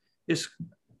 but it's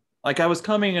like I was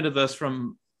coming into this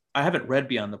from, I haven't read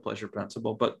Beyond the Pleasure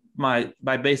Principle, but my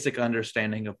basic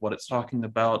understanding of what it's talking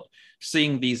about,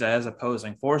 seeing these as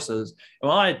opposing forces. And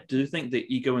while I do think the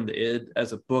ego and the id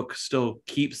as a book still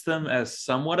keeps them as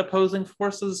somewhat opposing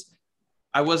forces,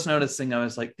 I was noticing, I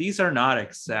was like, these are not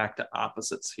exact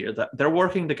opposites here. That they're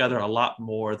working together a lot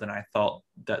more than I thought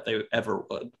that they ever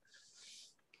would.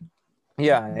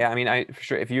 Yeah, I mean, I for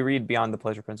sure. If you read Beyond the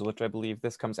Pleasure Principle, which I believe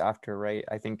this comes after, right?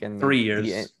 I think in the 3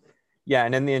 years. yeah,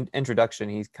 and in the introduction,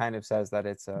 he kind of says that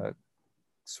it's a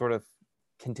sort of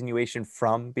continuation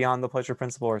from Beyond the Pleasure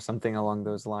Principle or something along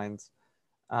those lines.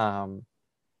 Um,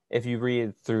 if you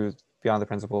read through Beyond the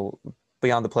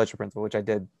Pleasure Principle, which I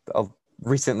did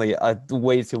recently,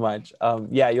 way too much.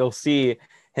 Yeah, you'll see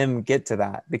him get to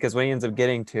that because what he ends up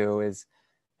getting to is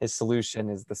his solution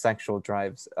is the sexual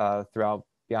drives throughout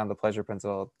Beyond the Pleasure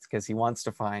Principle because he's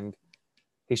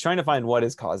trying to find what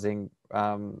is causing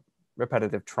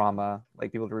repetitive trauma,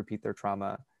 like people to repeat their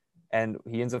trauma, and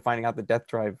he ends up finding out the death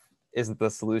drive isn't the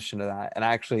solution to that. And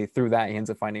actually, through that, he ends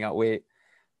up finding out, wait,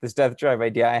 this death drive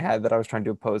idea I had that I was trying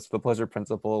to oppose to the pleasure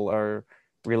principle are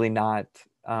really not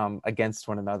against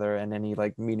one another in any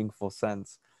like meaningful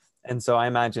sense. And so I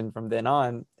imagine from then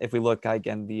on, if we look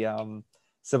again the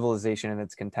civilization and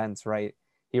its contents, right?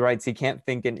 He writes he can't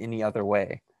think in any other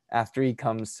way after he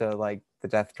comes to like the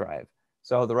death drive.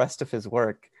 So the rest of his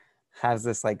work has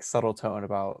this like subtle tone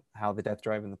about how the death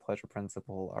drive and the pleasure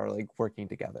principle are like working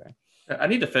together. I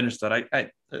need to finish that.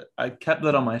 I kept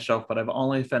that on my shelf, but I've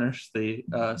only finished the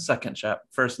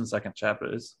first and second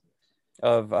chapters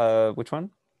Of which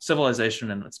one?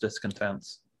 Civilization and its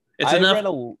discontents. It's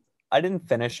enough. I didn't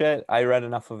finish it. I read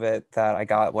enough of it that I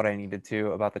got what I needed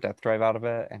to about the death drive out of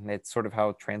it, and it's sort of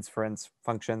how transference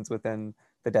functions within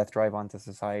the death drive onto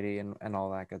society and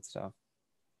all that good stuff.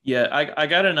 Yeah, I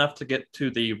got enough to get to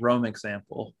the Rome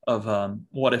example of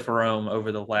what if Rome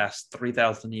over the last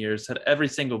 3,000 years had every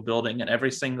single building and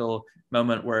every single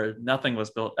moment where nothing was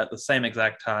built at the same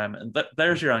exact time. And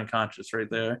there's your unconscious right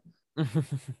there.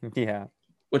 Yeah.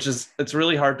 Which is, it's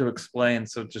really hard to explain.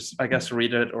 So just, I guess,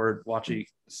 read it or watch a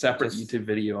separate YouTube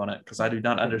video on it because I do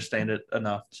not understand it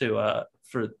enough to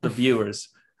for the viewers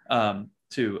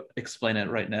to explain it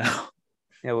right now.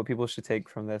 Yeah, what people should take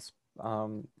from this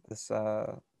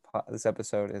this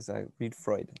episode is read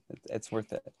Freud. It's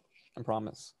worth it. I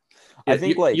promise. Yeah, I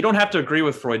think you don't have to agree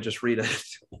with Freud, just read it.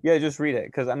 Yeah, just read it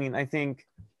because I mean I think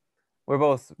we're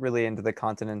both really into the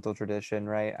continental tradition,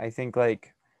 right? I think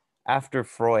like after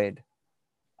Freud,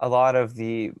 a lot of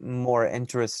the more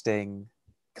interesting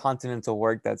continental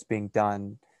work that's being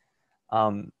done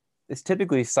is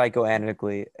typically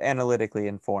analytically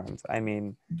informed. I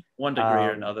mean, one degree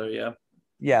or another, yeah.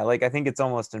 Yeah, like I think it's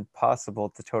almost impossible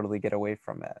to totally get away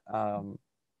from it.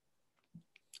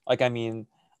 Like I mean,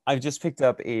 I've just picked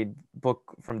up a book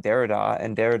from Derrida,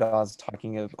 and Derrida's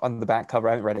talking on the back cover.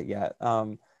 I haven't read it yet. I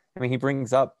mean, he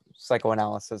brings up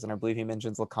psychoanalysis, and I believe he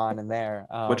mentions Lacan in there.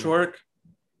 Which work?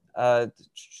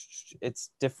 It's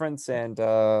difference and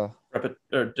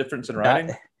difference in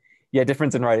writing. Yeah,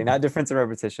 difference in writing, not difference in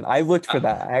repetition. I looked for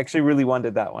that. I actually really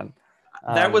wanted that one.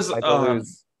 That was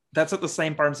that's at the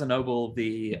same Barnes and Noble.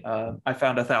 I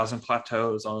found 1,000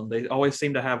 Plateaus on. They always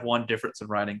seem to have one difference in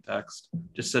writing text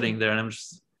just sitting there, and I'm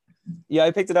just. Yeah,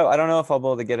 I picked it up. I don't know if I'll be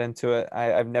able to get into it.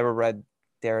 I've never read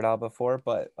Derrida before,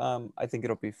 but I think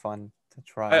it'll be fun to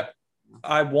try.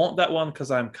 I want that one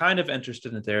because I'm kind of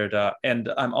interested in Derrida, and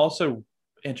I'm also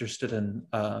interested in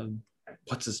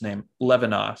what's his name,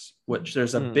 Levinas, which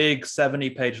there's a big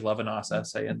 70-page Levinas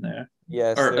essay in there.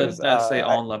 Yes, or an essay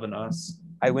on Levinas.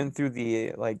 I went through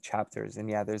the like chapters, and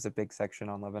yeah, there's a big section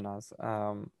on Levinas.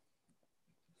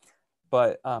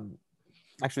 But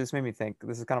actually, this made me think.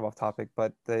 This is kind of off topic,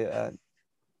 but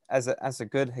as a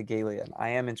good Hegelian, I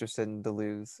am interested in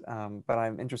Deleuze, but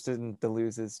I'm interested in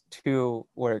Deleuze's two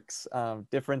works,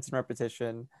 Difference in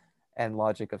Repetition and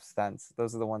Logic of Sense.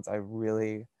 Those are the ones I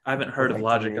haven't heard of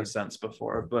Logic of Sense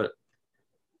before, but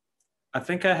I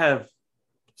think I have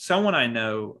someone I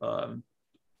know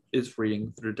is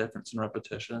reading through Difference in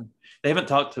Repetition. They haven't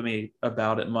talked to me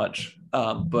about it much,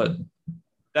 but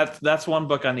that's one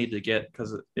book I need to get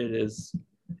because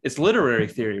it's literary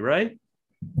theory, right?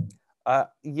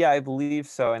 Yeah, I believe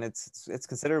so, and it's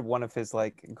considered one of his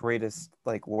like greatest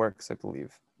like works, I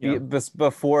believe. Yeah.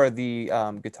 Before the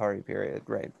Guattari period,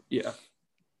 right? Yeah.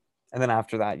 And then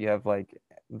after that, you have like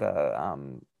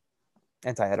the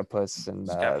Anti-Oedipus and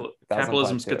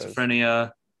Capitalism,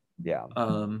 Schizophrenia. Yeah.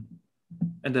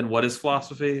 And then What is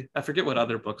Philosophy? I forget what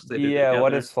other books they did. Yeah, together.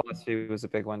 What is Philosophy was a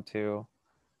big one too.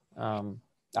 I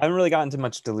haven't really gotten to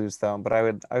much Deleuze though, but I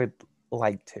would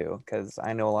like to because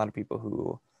I know a lot of people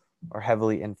who are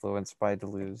heavily influenced by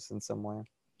Deleuze in some way.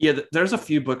 Yeah, there's a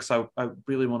few books I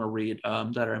really want to read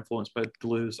that are influenced by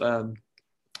Deleuze.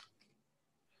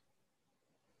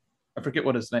 I forget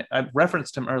what his name. I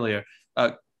referenced him earlier.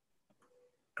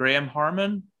 Graham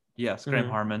Harman. Yes, Graham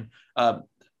Harman.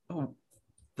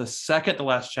 The second to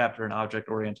last chapter in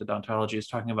object-oriented ontology is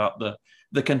talking about the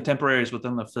contemporaries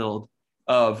within the field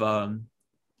of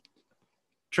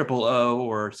triple O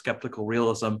or skeptical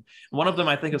realism. One of them,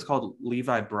 I think, is called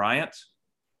Levi Bryant,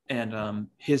 and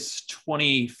his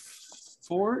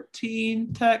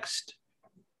 2014 text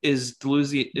is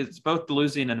Deleuzian. It's both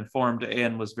Deleuzian and informed,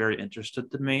 and was very interested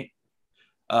to me.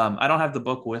 I don't have the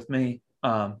book with me.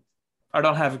 I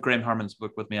don't have Graham Harman's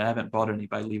book with me. I haven't bought any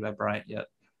by Levi Bryant yet.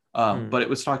 But it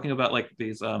was talking about like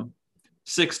these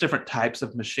 6 different types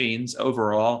of machines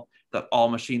overall that all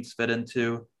machines fit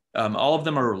into. All of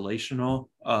them are relational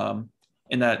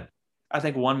in that I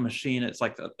think one machine, it's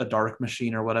like a dark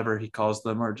machine or whatever he calls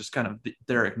them, or just kind of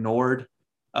they're ignored.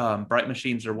 Bright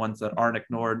machines are ones that aren't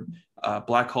ignored.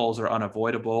 Black holes are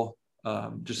unavoidable.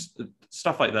 Just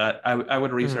stuff like that. I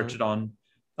would research it on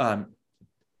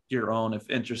your own if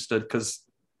interested, because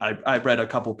I read a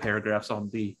couple paragraphs on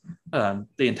the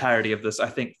entirety of this, I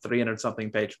think 300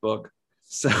 something page book.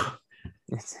 So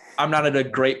I'm not in a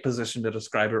great position to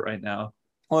describe it right now.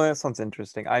 Well, that sounds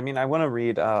interesting. I mean, I want to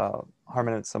read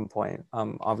Harman at some point.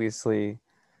 Obviously,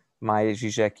 my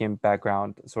Žižekian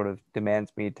background sort of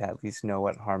demands me to at least know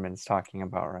what Harman's talking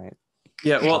about, right?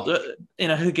 Yeah, well,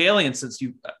 in a Hegelian sense,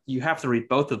 you have to read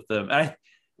both of them.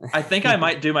 I think I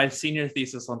might do my senior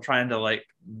thesis on trying to like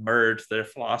merge their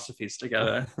philosophies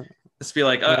together. Just be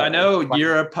like, I know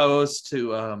you're opposed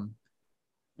to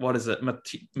what is it,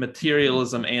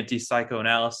 materialism,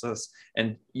 anti-psychoanalysis,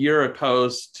 and you're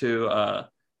opposed to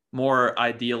more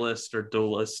idealist or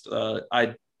dualist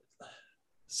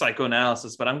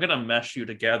psychoanalysis, but I'm gonna mesh you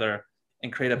together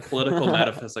and create a political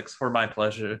metaphysics for my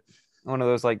pleasure. One of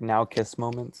those like now kiss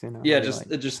moments, you know? Yeah,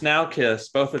 just now kiss,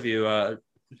 both of you.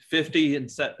 50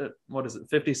 and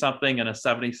 50 something and a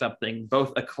 70 something,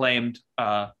 both acclaimed,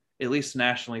 at least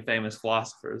nationally famous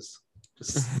philosophers.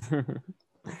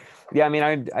 Yeah, I mean,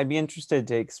 I'd be interested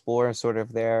to explore sort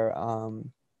of their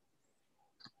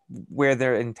where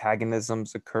their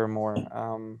antagonisms occur more.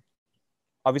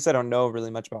 Obviously, I don't know really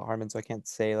much about Harman, so I can't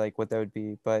say like what that would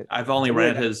be. But I've only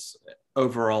read his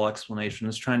overall explanation.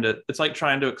 It's like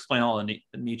trying to explain all of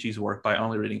Nietzsche's work by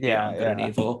only reading Beyond Good and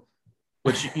Evil,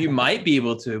 which you might be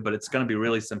able to, but it's going to be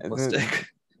really simplistic.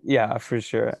 Yeah, for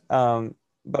sure.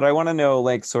 But I want to know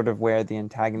like sort of where the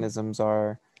antagonisms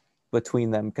are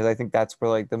between them, because I think that's where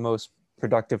like the most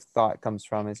productive thought comes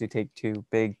from, is you take 2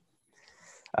 big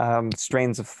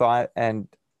strains of thought, and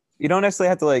you don't necessarily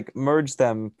have to like merge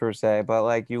them per se, but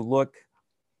like you look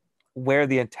where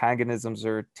the antagonisms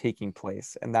are taking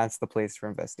place, and that's the place for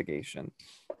investigation.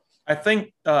 I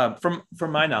think from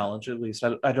my knowledge, at least,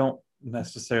 I don't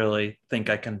necessarily think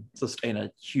I can sustain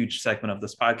a huge segment of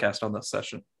this podcast on this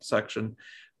section,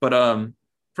 but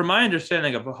from my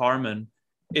understanding of Harman,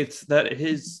 it's that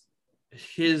his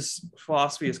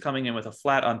philosophy is coming in with a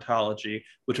flat ontology,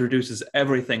 which reduces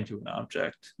everything to an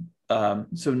object.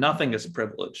 So nothing is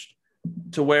privileged.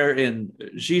 To where in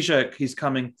Zizek, he's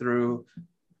coming through,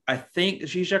 I think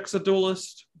Zizek's a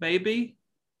dualist, maybe.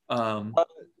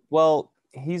 Well,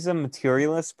 he's a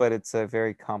materialist, but it's a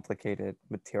very complicated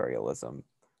materialism.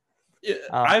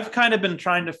 I've kind of been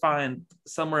trying to find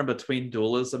somewhere in between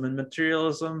dualism and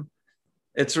materialism.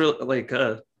 It's really like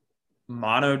a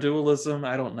monodualism.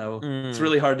 I don't know. It's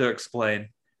really hard to explain.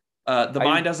 The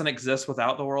mind doesn't exist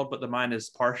without the world, but the mind is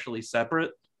partially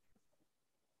separate.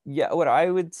 Yeah, what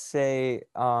I would say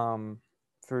for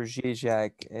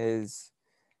Zizek is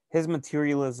his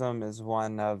materialism is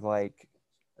one of like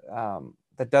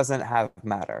that doesn't have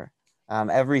matter.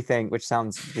 Everything, which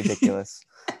sounds ridiculous,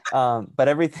 but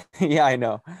everything, yeah, I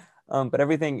know, but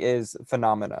everything is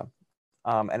phenomena,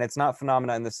 and it's not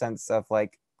phenomena in the sense of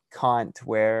like Kant,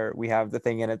 where we have the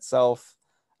thing in itself,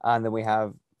 and then we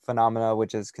have phenomena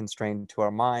which is constrained to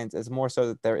our minds. It's more so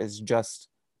that there is just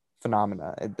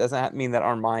phenomena. It doesn't mean that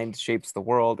our mind shapes the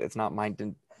world. It's not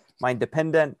mind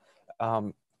dependent.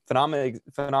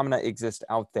 Phenomena exist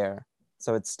out there,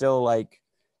 so it's still like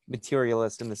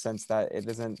materialist in the sense that it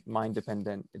isn't mind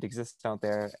dependent. It exists out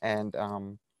there, and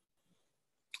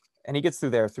he gets through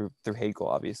there through Hegel,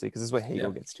 obviously, because this is what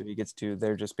Hegel gets to. He gets to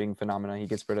there just being phenomena. He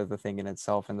gets rid of the thing in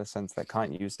itself in the sense that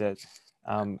Kant used it.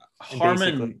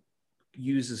 Harman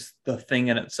uses the thing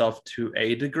in itself to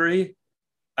a degree.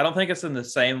 I don't think it's in the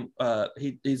same.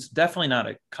 He's definitely not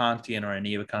a Kantian or a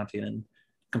neo-Kantian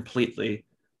completely.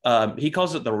 He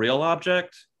calls it the real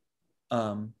object,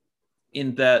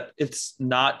 in that it's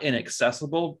not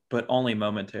inaccessible, but only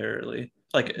momentarily.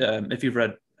 Like if you've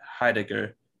read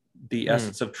Heidegger, the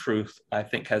essence of truth, I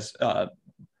think, has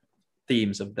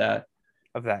themes of that.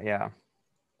 Yeah.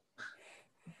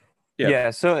 Yeah.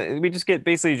 Yeah, so we just get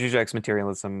basically Zizek's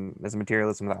materialism as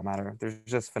materialism without matter. There's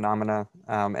just phenomena,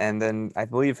 and then I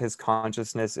believe his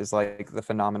consciousness is like the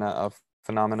phenomena of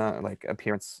phenomena, like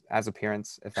appearance as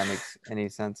appearance, if that makes any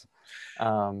sense.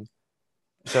 Um,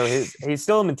 so he's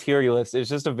still a materialist. It's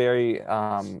just a very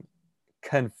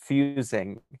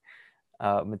confusing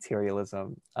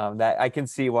materialism that I can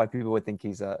see why people would think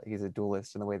he's a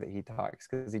dualist in the way that he talks,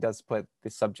 because he does put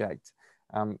the subject.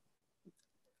 Um,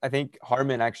 I think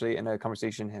Harman actually, in a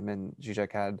conversation him and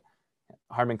Zizek had,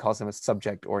 Harman calls him a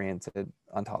subject-oriented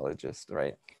ontologist,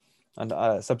 right? And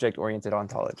subject-oriented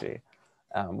ontology,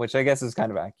 which I guess is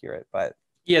kind of accurate. But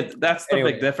Yeah, that's the big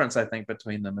anyway, difference I think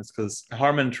between them is because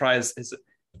Harmon tries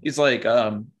he's like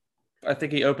I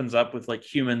think he opens up with like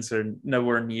humans are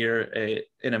nowhere near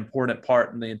an important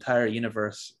part in the entire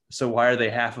universe. So why are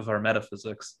they half of our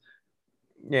metaphysics?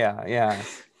 yeah.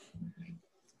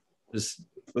 Just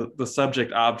the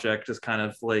subject object is kind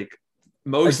of like I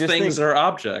most just things think are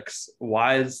objects.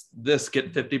 Why does this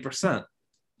get 50%?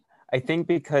 I think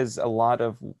because a lot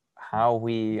of how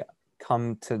we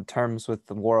come to terms with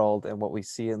the world and what we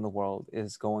see in the world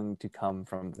is going to come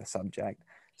from the subject.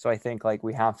 So I think like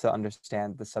we have to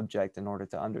understand the subject in order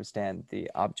to understand the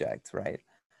object, right?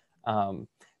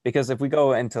 Because if we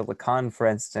go into Lacan, for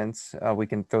instance, we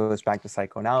can throw this back to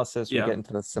psychoanalysis. We Yeah. get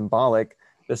into the symbolic.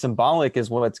 The symbolic is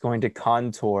what's going to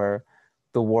contour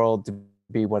the world to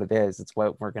be what it is. It's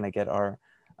what we're going to get our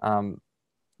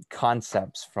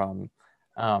concepts from.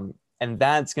 And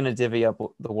that's going to divvy up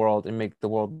the world and make the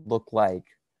world look like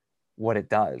what it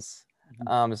does.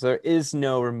 So there is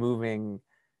no removing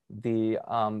the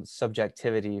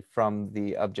subjectivity from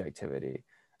the objectivity.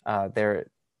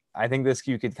 I think this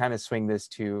you could kind of swing this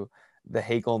to the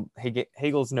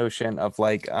Hegel's notion of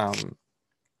like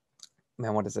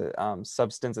what is it?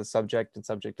 Substance is subject and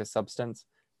subject is substance,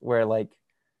 where like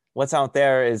what's out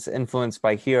there is influenced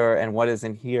by here, and what is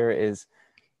in here is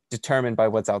determined by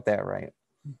what's out there, right?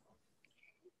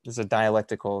 There's a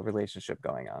dialectical relationship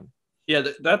going on. Yeah,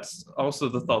 that's also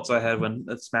the thoughts I had when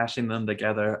smashing them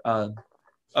together.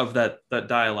 Of that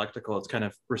dialectical, it's kind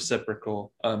of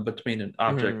reciprocal between an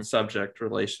object subject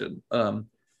relation.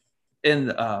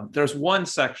 And there's one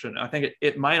section, I think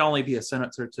it might only be a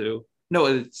sentence or two. No,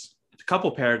 it's a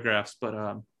couple paragraphs, but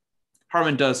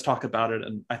Harman does talk about it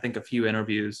in I think a few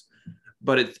interviews.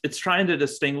 But it's trying to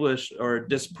distinguish or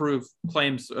disprove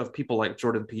claims of people like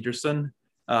Jordan Peterson,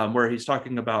 where he's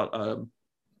talking about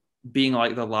being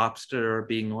like the lobster or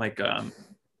being like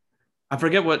I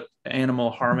forget what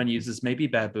animal Harman uses, maybe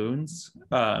baboons.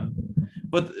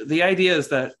 But the idea is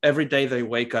that every day they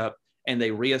wake up and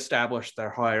they reestablish their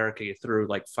hierarchy through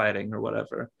like fighting or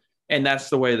whatever. And that's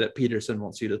the way that Peterson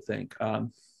wants you to think.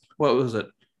 What was it?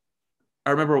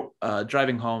 I remember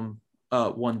driving home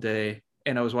one day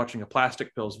and I was watching a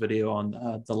Plastic Pills video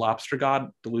on the lobster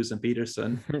god, Deleuze and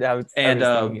Peterson. I was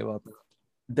thinking about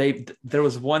that. There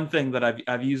was one thing that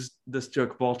I've used this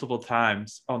joke multiple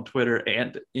times on Twitter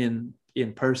and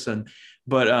in person,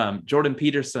 but Jordan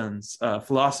Peterson's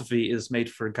philosophy is made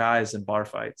for guys in bar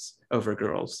fights over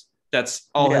girls. That's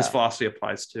all his philosophy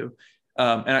applies to,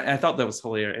 and I thought that was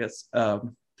hilarious. I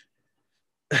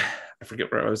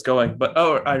forget where I was going, but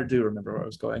I do remember where I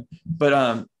was going.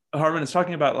 But Harman is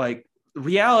talking about like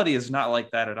reality is not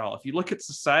like that at all. If you look at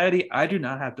society, I do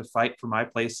not have to fight for my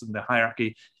place in the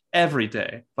hierarchy every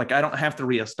day. Like I don't have to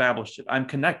reestablish it. I'm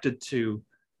connected to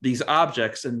these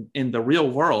objects in the real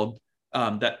world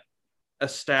that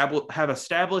have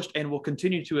established and will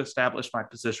continue to establish my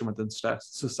position within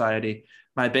society.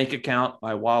 My bank account,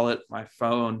 my wallet, my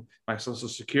phone, my social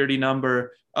security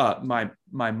number, my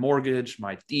mortgage,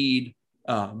 my deed,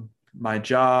 my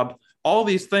job. All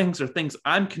these things are things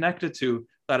I'm connected to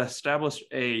that establish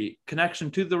a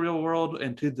connection to the real world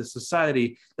and to the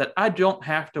society that I don't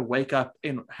have to wake up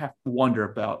and have to wonder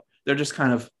about. They're just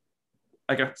kind of,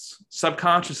 I guess,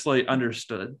 subconsciously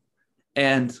understood.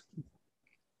 And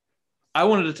I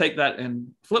wanted to take that and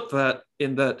flip that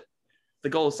in that the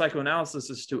goal of psychoanalysis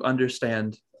is to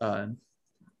understand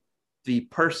the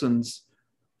person's,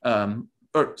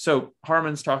 so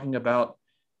Harman's talking about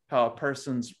how a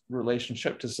person's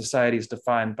relationship to society is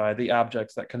defined by the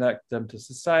objects that connect them to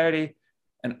society.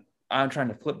 And I'm trying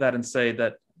to flip that and say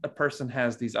that a person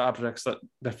has these objects that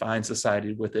define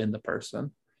society within the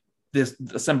person, the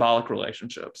symbolic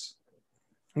relationships.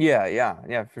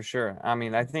 Yeah, for sure. I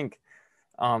mean, I think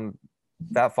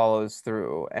that follows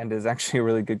through and is actually a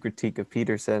really good critique of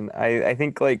Peterson. I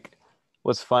think like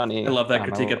what's funny. I love that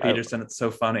critique of Peterson. It's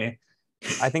so funny.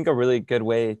 I think a really good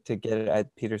way to get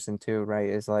at Peterson too, right,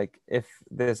 is like if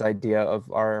this idea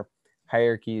of our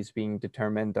hierarchies being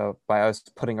determined by us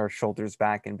putting our shoulders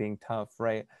back and being tough,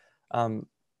 right?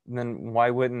 then why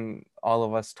wouldn't all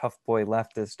of us tough boy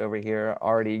leftists over here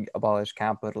already abolish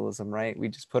capitalism, right? We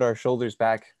just put our shoulders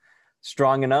back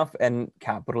strong enough and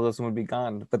capitalism would be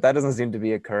gone. But that doesn't seem to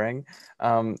be occurring.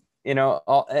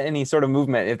 Any sort of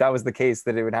movement, if that was the case,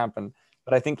 that it would happen.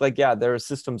 But I think, like, yeah, there are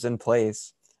systems in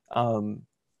place that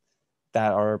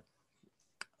are,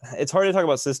 it's hard to talk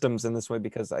about systems in this way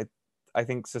because I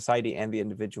think society and the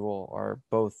individual are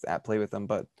both at play with them,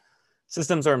 but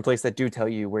systems are in place that do tell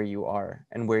you where you are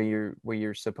and where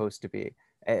you're supposed to be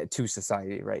to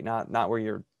society, right? Not where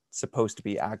you're supposed to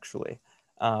be actually.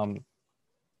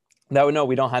 That would know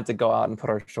we don't have to go out and put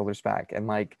our shoulders back and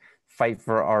like fight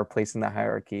for our place in the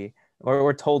hierarchy. Or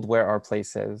we're told where our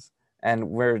place is, and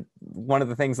where one of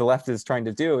the things the left is trying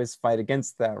to do is fight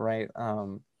against that, right?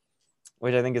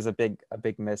 Which I think is a big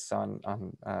miss on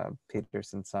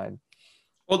Peterson's side.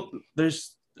 Well,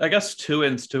 there's, I guess, two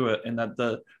ends to it, in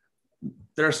that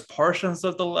there's portions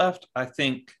of the left, I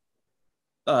think,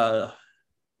 MLs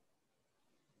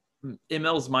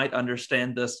might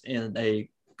understand this in a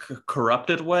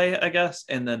corrupted way, I guess,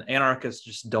 and then anarchists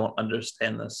just don't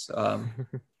understand this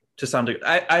to some degree.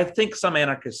 I think some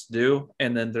anarchists do,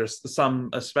 and then there's some,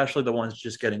 especially the ones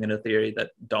just getting into theory,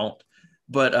 that don't.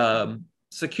 But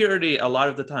security, a lot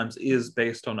of the times, is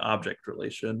based on object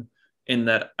relation, in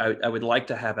that I would like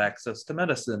to have access to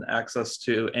medicine, access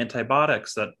to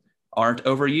antibiotics that aren't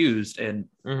overused, and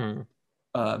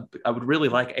I would really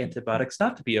like antibiotics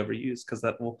not to be overused, because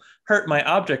that will hurt my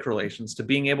object relations to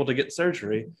being able to get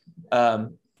surgery.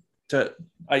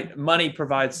 Money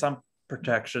provides some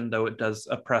protection, though it does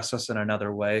oppress us in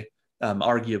another way,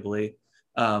 arguably.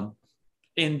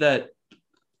 In that,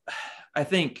 I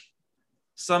think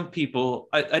some people,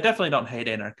 I definitely don't hate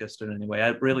anarchists in any way. I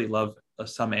really love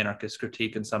some anarchist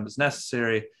critique, and some is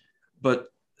necessary. But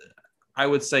I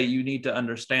would say you need to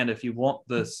understand, if you want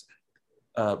this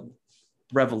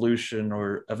revolution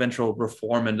or eventual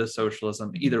reform into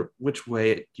socialism, either which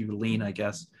way you lean, I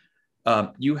guess,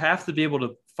 you have to be able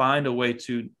to find a way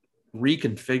to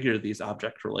reconfigure these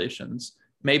object relations,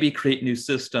 maybe create new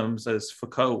systems, as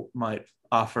Foucault might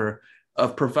offer,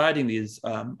 of providing these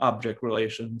object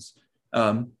relations.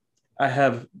 I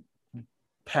have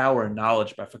Power and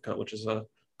Knowledge by Foucault, which is a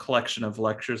collection of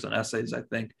lectures and essays, I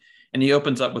think. And he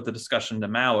opens up with the discussion to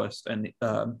Maoist. And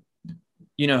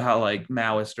you know how like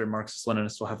Maoist or Marxist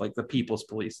Leninists will have like the people's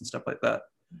police and stuff like that.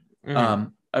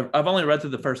 I've only read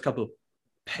through the first couple of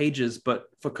pages, but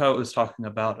Foucault is talking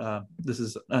about, this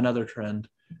is another trend,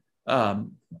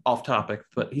 off topic,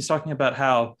 but he's talking about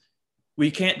how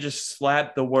we can't just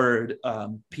slap the word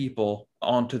people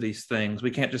onto these things.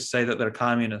 We can't just say that they're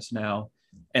communists now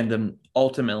and then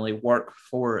ultimately work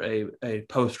for a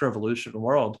post-revolution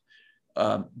world.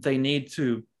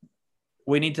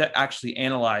 We need to actually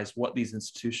analyze what these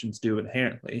institutions do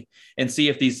inherently and see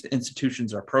if these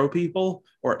institutions are pro-people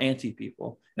or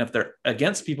anti-people. And if they're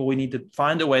against people, we need to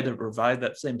find a way to provide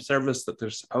that same service that they're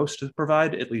supposed to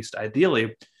provide, at least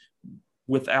ideally,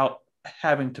 without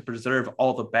having to preserve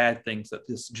all the bad things that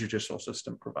this judicial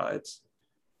system provides.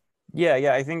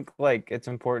 Yeah, I think like it's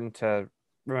important to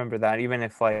remember that, even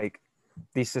if like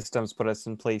these systems put us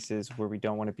in places where we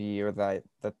don't want to be, or that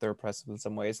they're oppressive in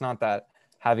some way, it's not that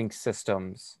having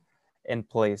systems in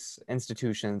place,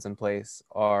 institutions in place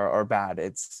are bad.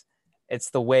 It's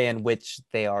the way in which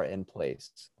they are in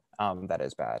place that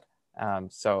is bad.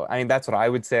 So I mean, that's what I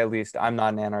would say. At least I'm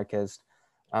not an anarchist.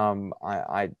 I'm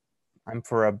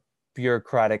for a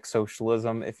bureaucratic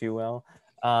socialism, if you will.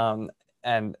 And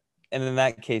in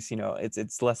that case,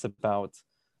 it's less about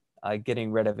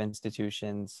getting rid of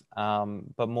institutions,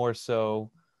 but more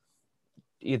so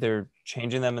either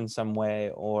changing them in some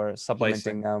way or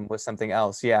supplementing them with something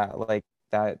else. Yeah, like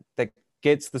that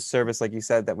gets the service, like you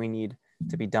said, that we need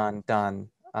to be done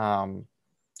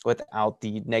without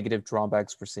the negative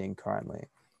drawbacks we're seeing currently.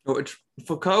 Which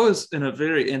Foucault is in a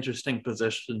very interesting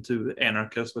position to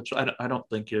anarchists, which I don't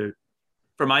think you're,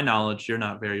 from my knowledge, you're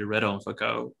not very read on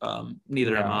Foucault.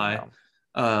 Neither am I.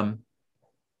 No.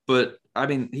 But I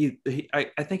mean,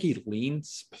 I think he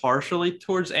leans partially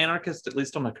towards anarchist, at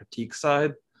least on the critique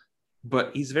side,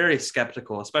 but he's very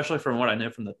skeptical, especially from what I know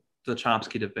from the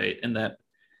Chomsky debate, in that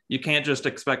you can't just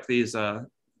expect these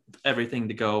everything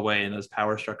to go away and those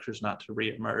power structures not to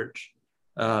reemerge,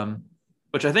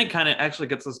 which I think kind of actually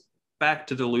gets us back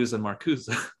to Deleuze and Marcuse,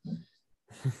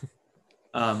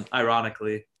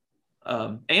 ironically,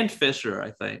 and Fisher,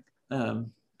 I think,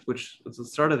 which was the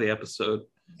start of the episode,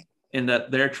 in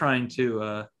that they're trying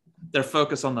to, their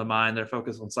focus on the mind, their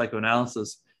focus on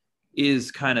psychoanalysis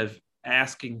is kind of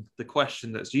asking the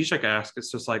question that Zizek asked.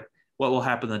 It's just like, what will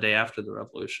happen the day after the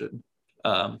revolution?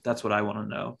 That's what I want to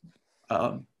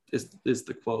know. is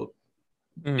the quote.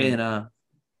 Mhm. And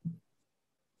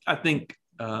I think,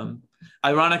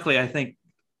 ironically, I think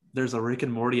there's a Rick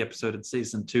and Morty episode in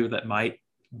season 2 that might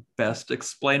best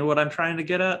explain what I'm trying to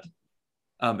get at.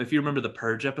 If you remember the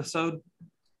Purge episode.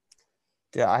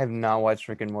 Yeah, I have not watched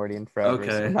Rick and Morty in forever, so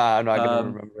Okay. I'm not gonna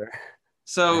remember.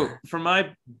 So for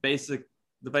my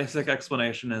the basic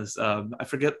explanation is, I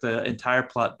forget the entire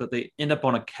plot, but they end up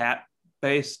on a cat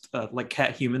based, like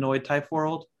cat humanoid type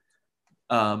world.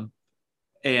 Um,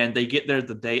 and they get there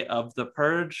the day of the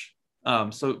purge.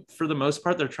 So for the most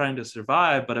part, they're trying to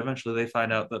survive, but eventually they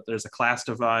find out that there's a class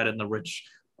divide, and the rich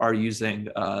are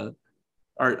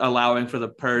are allowing for the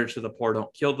purge, so the poor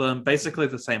don't kill them. Basically,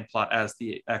 the same plot as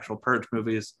the actual purge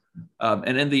movies.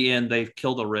 And in the end, they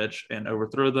kill the rich and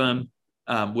overthrow them,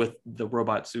 with the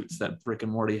robot suits that Rick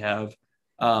and Morty have.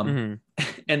 Um, Hmm.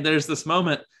 and there's this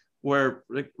moment where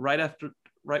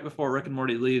right before Rick and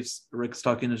Morty leaves, Rick's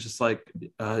talking is just like,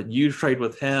 you trade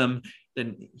with him,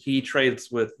 then he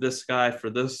trades with this guy for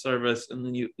this service, and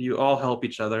then you all help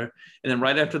each other. And then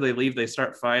right after they leave, they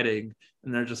start fighting,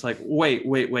 and they're just like,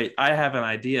 wait, I have an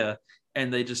idea.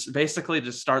 And they just basically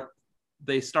just start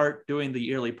doing the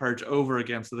yearly purge over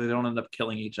again, so they don't end up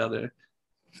killing each other.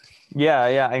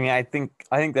 Yeah. I mean, I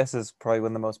think this is probably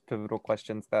one of the most pivotal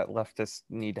questions that leftists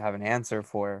need to have an answer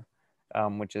for,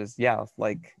 which is, yeah,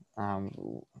 like,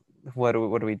 what do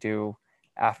we do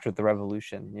after the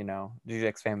revolution? You know,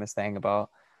 Zizek's famous thing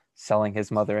about selling his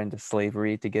mother into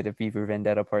slavery to get a V for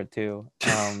Vendetta Part Two.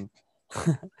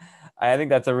 I think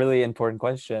that's a really important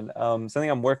question. Something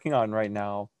I'm working on right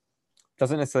now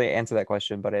doesn't necessarily answer that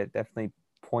question, but it definitely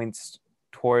points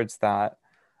towards that.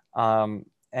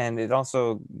 And it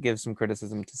also gives some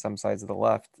criticism to some sides of the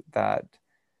left that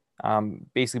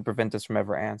basically prevent us from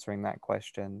ever answering that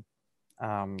question.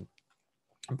 I'm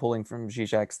pulling from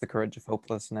Zizek's The Courage of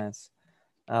Hopelessness.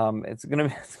 It's going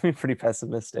to be pretty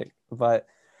pessimistic, but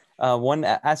one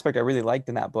aspect I really liked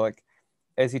in that book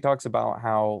is he talks about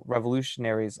how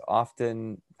revolutionaries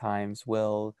oftentimes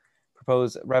will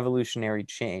propose revolutionary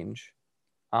change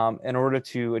in order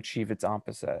to achieve its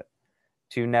opposite.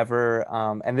 To never,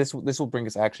 and this will bring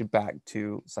us actually back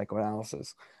to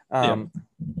psychoanalysis. Yeah. Um,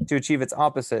 to achieve its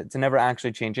opposite, to never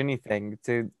actually change anything,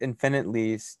 to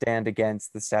infinitely stand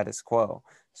against the status quo.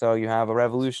 So you have a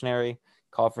revolutionary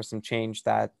call for some change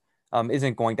that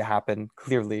isn't going to happen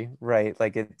clearly, right?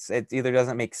 Like it either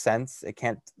doesn't make sense, it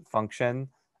can't function.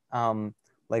 Um,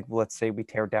 like let's say we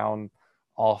tear down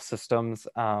all systems.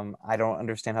 I don't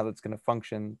understand how that's going to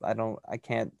function. I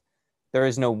can't. There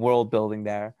is no world building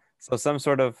there. So some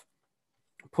sort of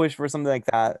push for something like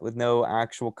that with no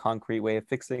actual concrete way of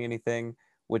fixing anything,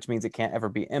 which means it can't ever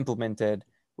be implemented,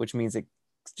 which means it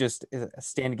just is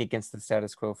standing against the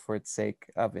status quo for its sake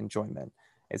of enjoyment.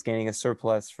 It's gaining a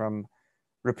surplus from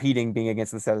repeating being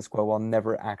against the status quo while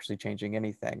never actually changing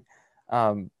anything.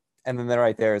 And then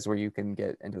right there is where you can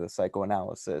get into the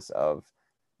psychoanalysis of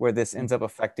where this ends up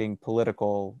affecting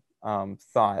political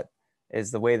thought, is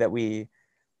the way that we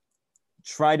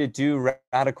try to do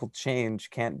radical change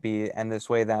can't be, and this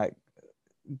way that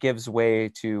gives way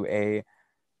to a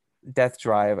death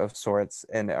drive of sorts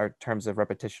in our terms of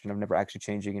repetition of never actually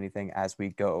changing anything as we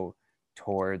go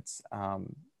towards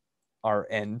our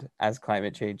end, as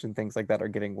climate change and things like that are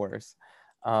getting worse.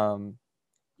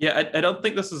 Yeah, I don't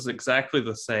think this is exactly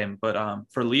the same, but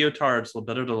for Lyotard's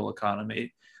Libidinal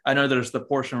Economy, I know there's the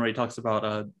portion where he talks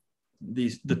about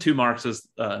the two Marxes,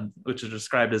 which are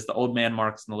described as the old man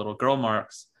Marx and the little girl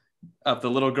Marx. Of the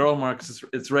little girl Marx,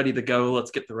 it's ready to go. Let's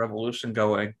get the revolution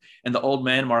going. And the old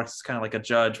man Marx is kind of like a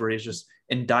judge, where he's just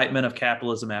indictment of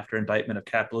capitalism after indictment of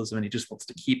capitalism, and he just wants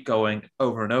to keep going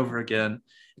over and over again.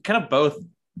 Kind of both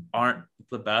aren't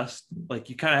the best. Like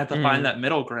you kind of have to find that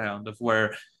middle ground of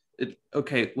where,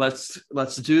 okay, let's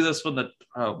do this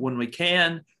when we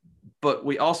can, but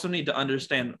we also need to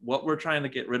understand what we're trying to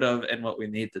get rid of and what we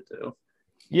need to do.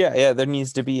 Yeah, there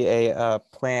needs to be a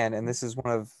plan, and this is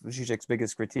one of Zizek's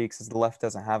biggest critiques: is the left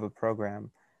doesn't have a program.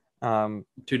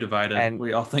 Too divided. And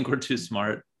We all think we're too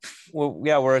smart. well,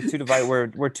 yeah, we're too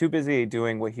divided. We're too busy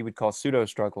doing what he would call pseudo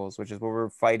struggles, which is where we're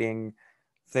fighting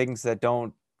things that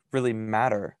don't really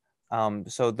matter.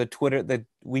 So the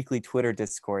weekly Twitter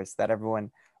discourse that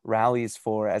everyone rallies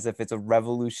for as if it's a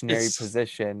revolutionary It's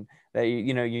position, that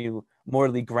you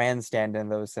morally grandstand in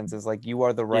those senses, like you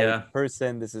are the right Yeah.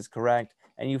 person, this is correct,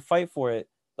 and you fight for it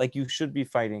like you should be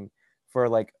fighting for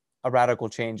like a radical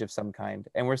change of some kind.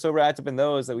 And we're so wrapped up in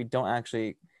those that we don't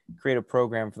actually create a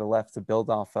program for the left to build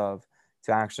off of,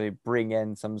 to actually bring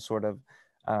in some sort of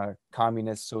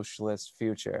communist socialist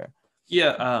future.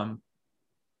 Yeah.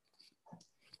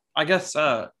 I guess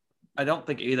I don't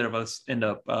think either of us end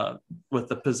up with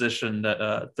the position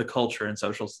that the culture and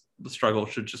social struggle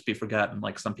should just be forgotten,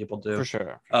 like some people do. For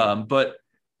sure. But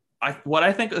what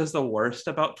I think is the worst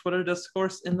about Twitter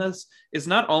discourse in this is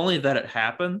not only that it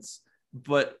happens,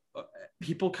 but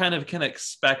people kind of can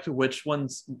expect which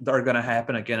ones are going to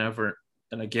happen again over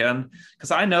and again.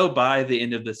 Because I know by the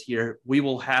end of this year, we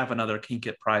will have another Kink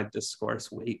at Pride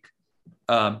discourse week.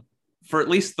 For at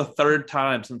least the third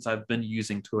time since I've been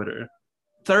using Twitter.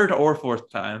 Third or fourth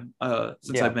time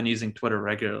since I've been using Twitter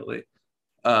regularly.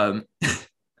 So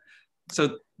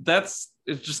it's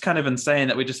just kind of insane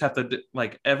that we just have to,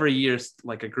 like, every year,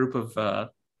 like a group of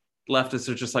leftists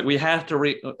are just like, we have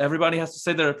to everybody has to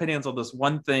say their opinions on this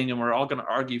one thing and we're all going to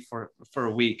argue for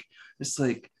a week. It's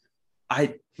like,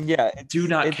 I do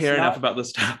not care enough about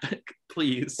this topic.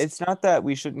 Please. It's not that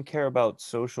we shouldn't care about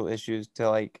social issues to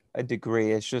like a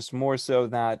degree. It's just more so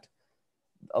that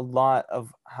a lot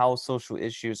of how social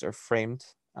issues are framed.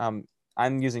 I'm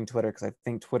using Twitter because I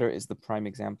think Twitter is the prime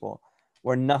example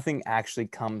where nothing actually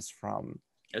comes from.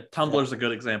 Tumblr's a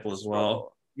good example as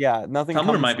well. Yeah, nothing.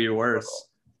 Tumblr might be worse.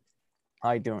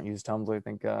 I don't use Tumblr,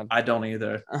 thank God. I don't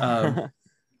either.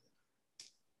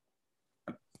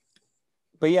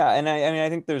 But yeah, and I mean, I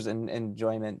think there's an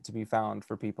enjoyment to be found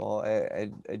for people,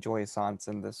 a joyance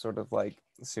in this sort of like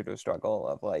pseudo struggle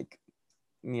of like,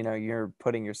 you know, you're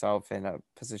putting yourself in a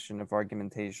position of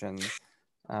argumentation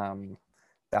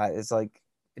that is like,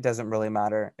 it doesn't really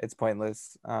matter. It's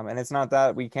pointless. And it's not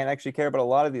that we can't actually care about a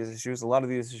lot of these issues. A lot of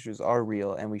these issues are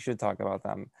real and we should talk about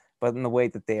them. But in the way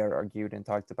that they are argued and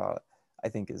talked about, I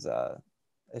think is,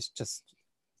 it's just,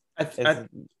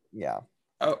 yeah.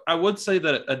 I would say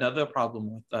that another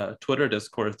problem with Twitter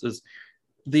discourse is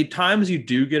the times you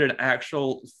do get an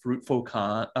actual fruitful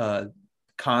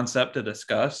concept to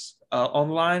discuss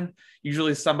online,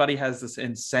 usually somebody has this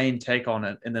insane take on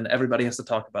it, and then everybody has to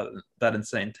talk about that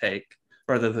insane take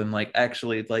rather than like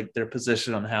actually like their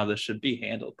position on how this should be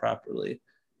handled properly.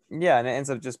 Yeah, and it ends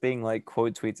up just being like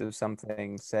quote tweets of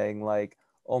something saying like,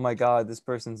 oh my God, this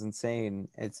person's insane.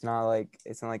 It's not like,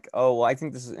 oh, well, I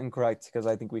think this is incorrect because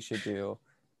I think we should do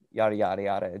yada, yada,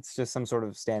 yada. It's just some sort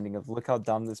of standing of look how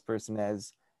dumb this person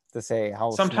is to say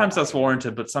how sometimes that's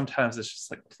warranted, but sometimes it's just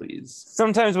like, please.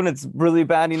 Sometimes when it's really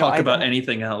bad, you know, talk about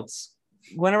anything else.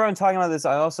 Whenever I'm talking about this,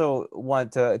 I also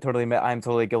want to totally admit I'm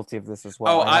totally guilty of this as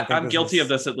well. Oh, I'm guilty of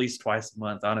this at least twice a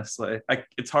month, honestly.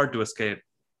 It's hard to escape.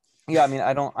 Yeah, I mean,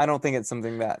 I don't think it's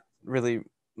something that really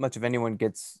much of anyone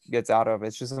gets out of.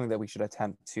 It's just something that we should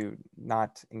attempt to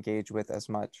not engage with as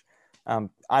much.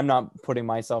 I'm not putting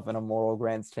myself in a moral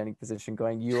grandstanding position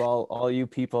going, you all you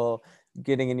people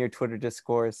getting in your Twitter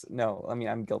discourse. No, I mean,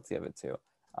 I'm guilty of it too.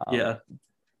 Yeah.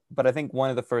 But I think one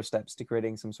of the first steps to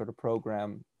creating some sort of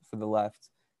program for the left,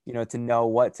 you know, to know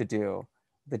what to do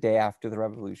the day after the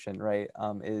revolution, right,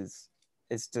 is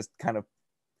just kind of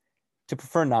to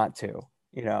prefer not to,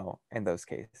 you know, in those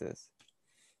cases.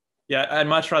 Yeah, I'd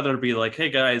much rather be like, hey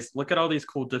guys, look at all these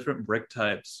cool different brick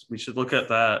types. We should look at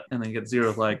that, and then get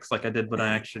 0 likes like I did when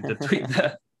I actually did tweet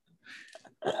that.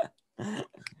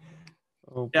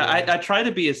 Oh, yeah, I try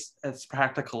to be as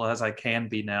practical as I can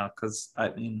be now, because I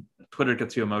mean, Twitter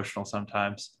gets you emotional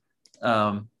sometimes.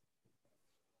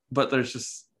 But there's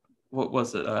just, what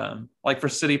was it? Like for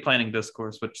city planning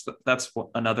discourse, which that's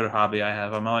another hobby I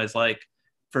have. I'm always like,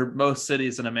 for most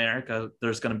cities in America,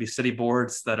 there's going to be city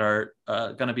boards that are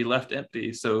going to be left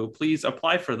empty. So please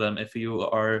apply for them if you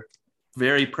are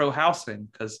very pro-housing,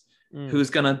 because who's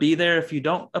going to be there if you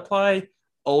don't apply?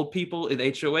 Old people in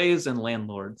HOAs and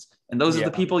landlords. And those are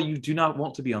the people you do not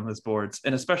want to be on those boards,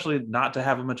 and especially not to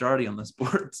have a majority on those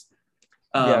boards.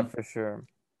 Yeah, for sure.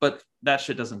 But that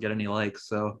shit doesn't get any likes.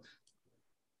 So,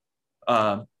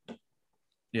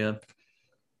 yeah.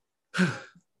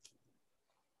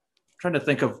 Trying to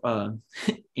think of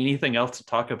anything else to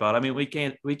talk about. I mean, we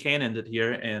can end it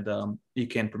here, and you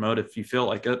can promote if you feel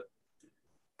like it.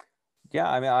 Yeah,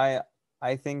 I mean,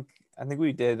 I think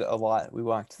we did a lot. We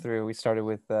walked through. We started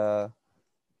with the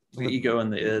ego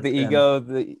and the id. The ego,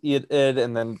 the id,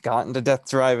 and then got into Death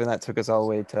Drive, and that took us all the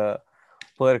way to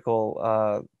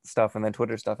political stuff, and then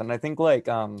Twitter stuff. And I think like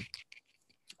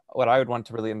what I would want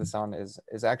to really end this on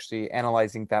is actually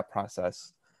analyzing that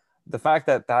process. The fact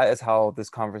that is how this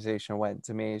conversation went,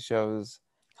 to me, shows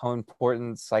how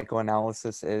important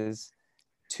psychoanalysis is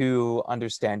to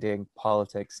understanding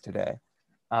politics today.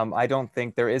 I don't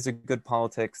think there is a good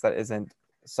politics that isn't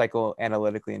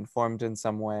psychoanalytically informed in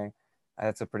some way.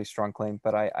 That's a pretty strong claim,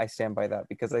 but I stand by that,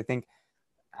 because I think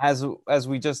as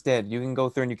we just did, you can go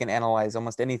through and you can analyze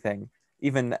almost anything,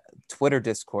 even Twitter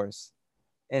discourse,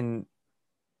 and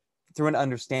through an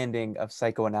understanding of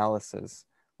psychoanalysis,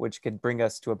 which could bring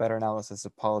us to a better analysis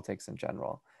of politics in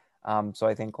general. So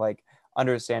I think like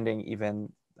understanding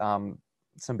even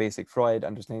some basic Freud,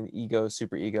 understanding the ego,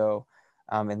 superego,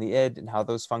 and the id, and how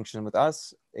those function with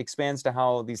us expands to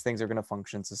how these things are going to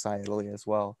function societally as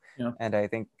well. Yeah. And I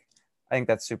think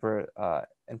that's super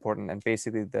important. And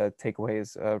basically the takeaway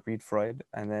is read Freud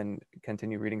and then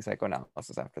continue reading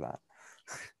psychoanalysis after that.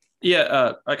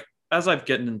 Yeah, like as I've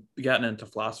gotten into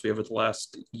philosophy over the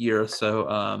last year or so,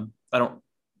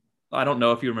 I don't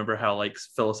know if you remember how like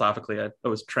philosophically I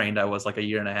was trained. I was like a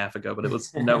year and a half ago, but it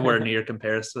was nowhere near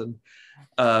comparison.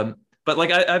 But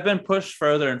like I've been pushed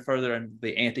further and further in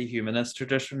the anti-humanist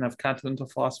tradition of continental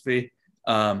philosophy,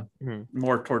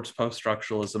 more towards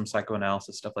post-structuralism,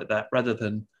 psychoanalysis, stuff like that, rather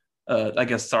than I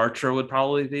guess Sartre would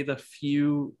probably be the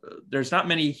few. There's not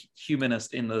many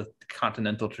humanists in the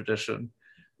continental tradition.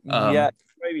 Yeah,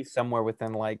 maybe somewhere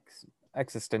within like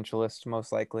existentialist,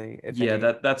 most likely. Yeah,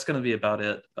 that's going to be about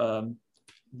it.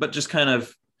 But just kind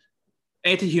of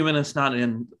anti-humanist,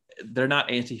 they're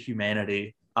not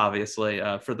anti-humanity, obviously,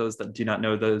 for those that do not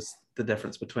know the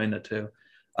difference between the two.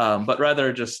 But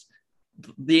rather just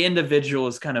the individual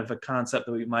is kind of a concept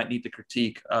that we might need to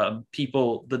critique.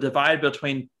 The divide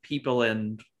between people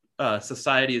and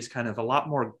society is kind of a lot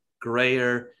more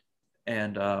grayer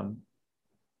and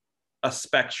a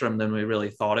spectrum than we really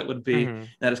thought it would be.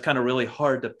 That it's kind of really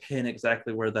hard to pin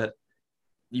exactly where that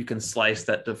you can slice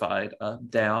that divide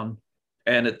down.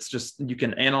 And it's just, you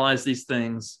can analyze these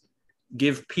things,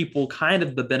 give people kind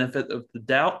of the benefit of the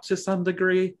doubt to some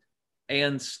degree,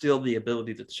 and still the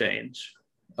ability to change.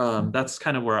 That's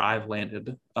kind of where I've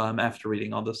landed after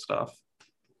reading all this stuff.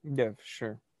 Yeah,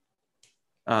 sure.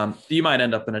 You might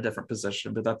end up in a different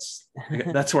position, but that's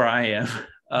where I am.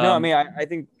 No, I mean, I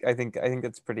think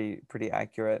that's pretty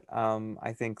accurate.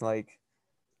 I think like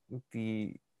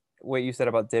what you said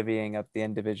about divvying up the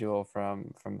individual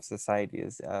from society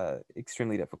is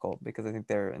extremely difficult, because I think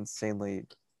they're insanely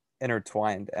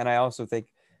intertwined. And I also think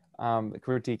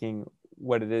critiquing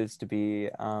what it is to be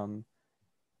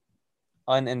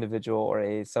an individual or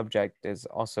a subject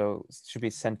should be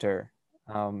center.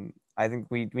 I think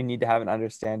we need to have an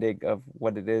understanding of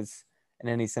what it is in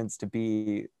any sense to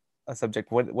be a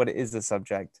subject, what is a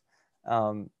subject,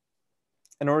 in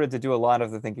order to do a lot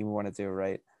of the thinking we want to do,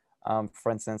 right?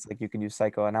 For instance, like you can use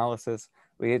psychoanalysis.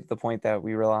 We get to the point that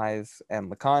we realize, and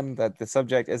Lacan, that the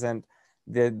subject isn't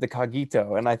the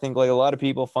cogito. And I think like a lot of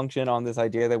people function on this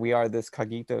idea that we are this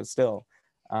cogito still.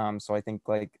 So I think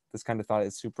like this kind of thought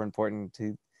is super important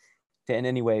to in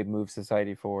any way move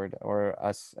society forward, or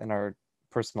us and our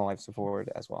personal lives forward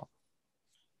as well.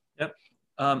 Yep.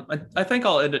 I think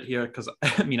I'll end it here, because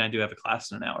I mean, I do have a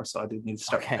class in an hour, so I do need to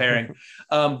start preparing.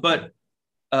 But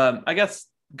I guess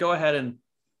go ahead and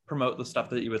promote the stuff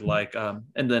that you would like,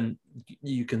 and then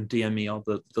you can DM me all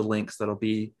the links that'll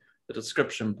be the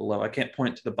description below. I can't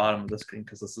point to the bottom of the screen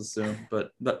because this is Zoom,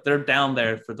 but they're down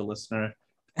there for the listener,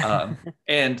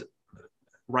 and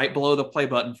right below the play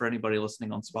button for anybody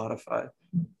listening on Spotify.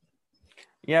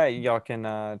 Yeah, y'all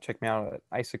can check me out at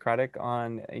Isocratic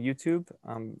on YouTube,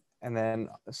 and then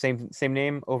same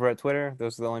name over at Twitter.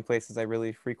 Those are the only places I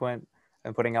really frequent.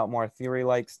 I'm putting out more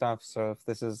theory-like stuff, so if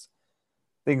this is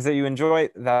things that you enjoy,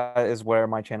 that is where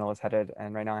my channel is headed.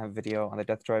 And right now I have a video on the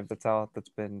Death Drive that's out, that's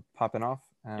been popping off.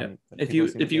 If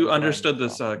you understood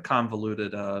this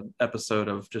convoluted episode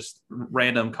of just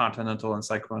random continental and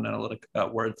psychoanalytic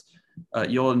words,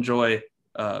 you'll enjoy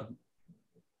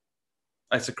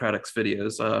Isocratic's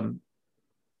videos.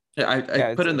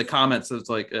 I put in the comments, it's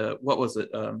like, what was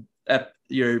it?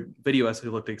 Your video actually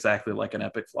looked exactly like an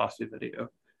epic philosophy video.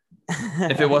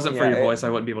 If it wasn't for your voice, I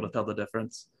wouldn't be able to tell the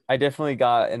difference. I definitely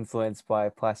got influenced by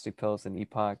Plastic Pills and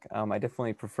Epoch. I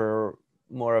definitely prefer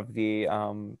more of the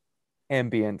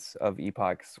ambience of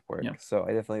Epoch's work. Yeah. So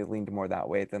I definitely leaned more that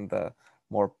way than the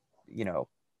more,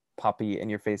 poppy in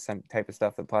your face type of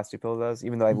stuff that Plastic Pill does,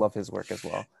 even though I love his work as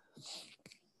well.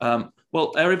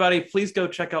 Well, everybody, please go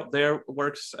check out their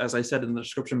works, as I said in the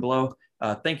description below.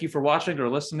 Thank you for watching or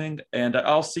listening, and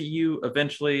I'll see you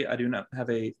eventually. I do not have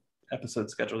a episode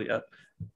scheduled yet,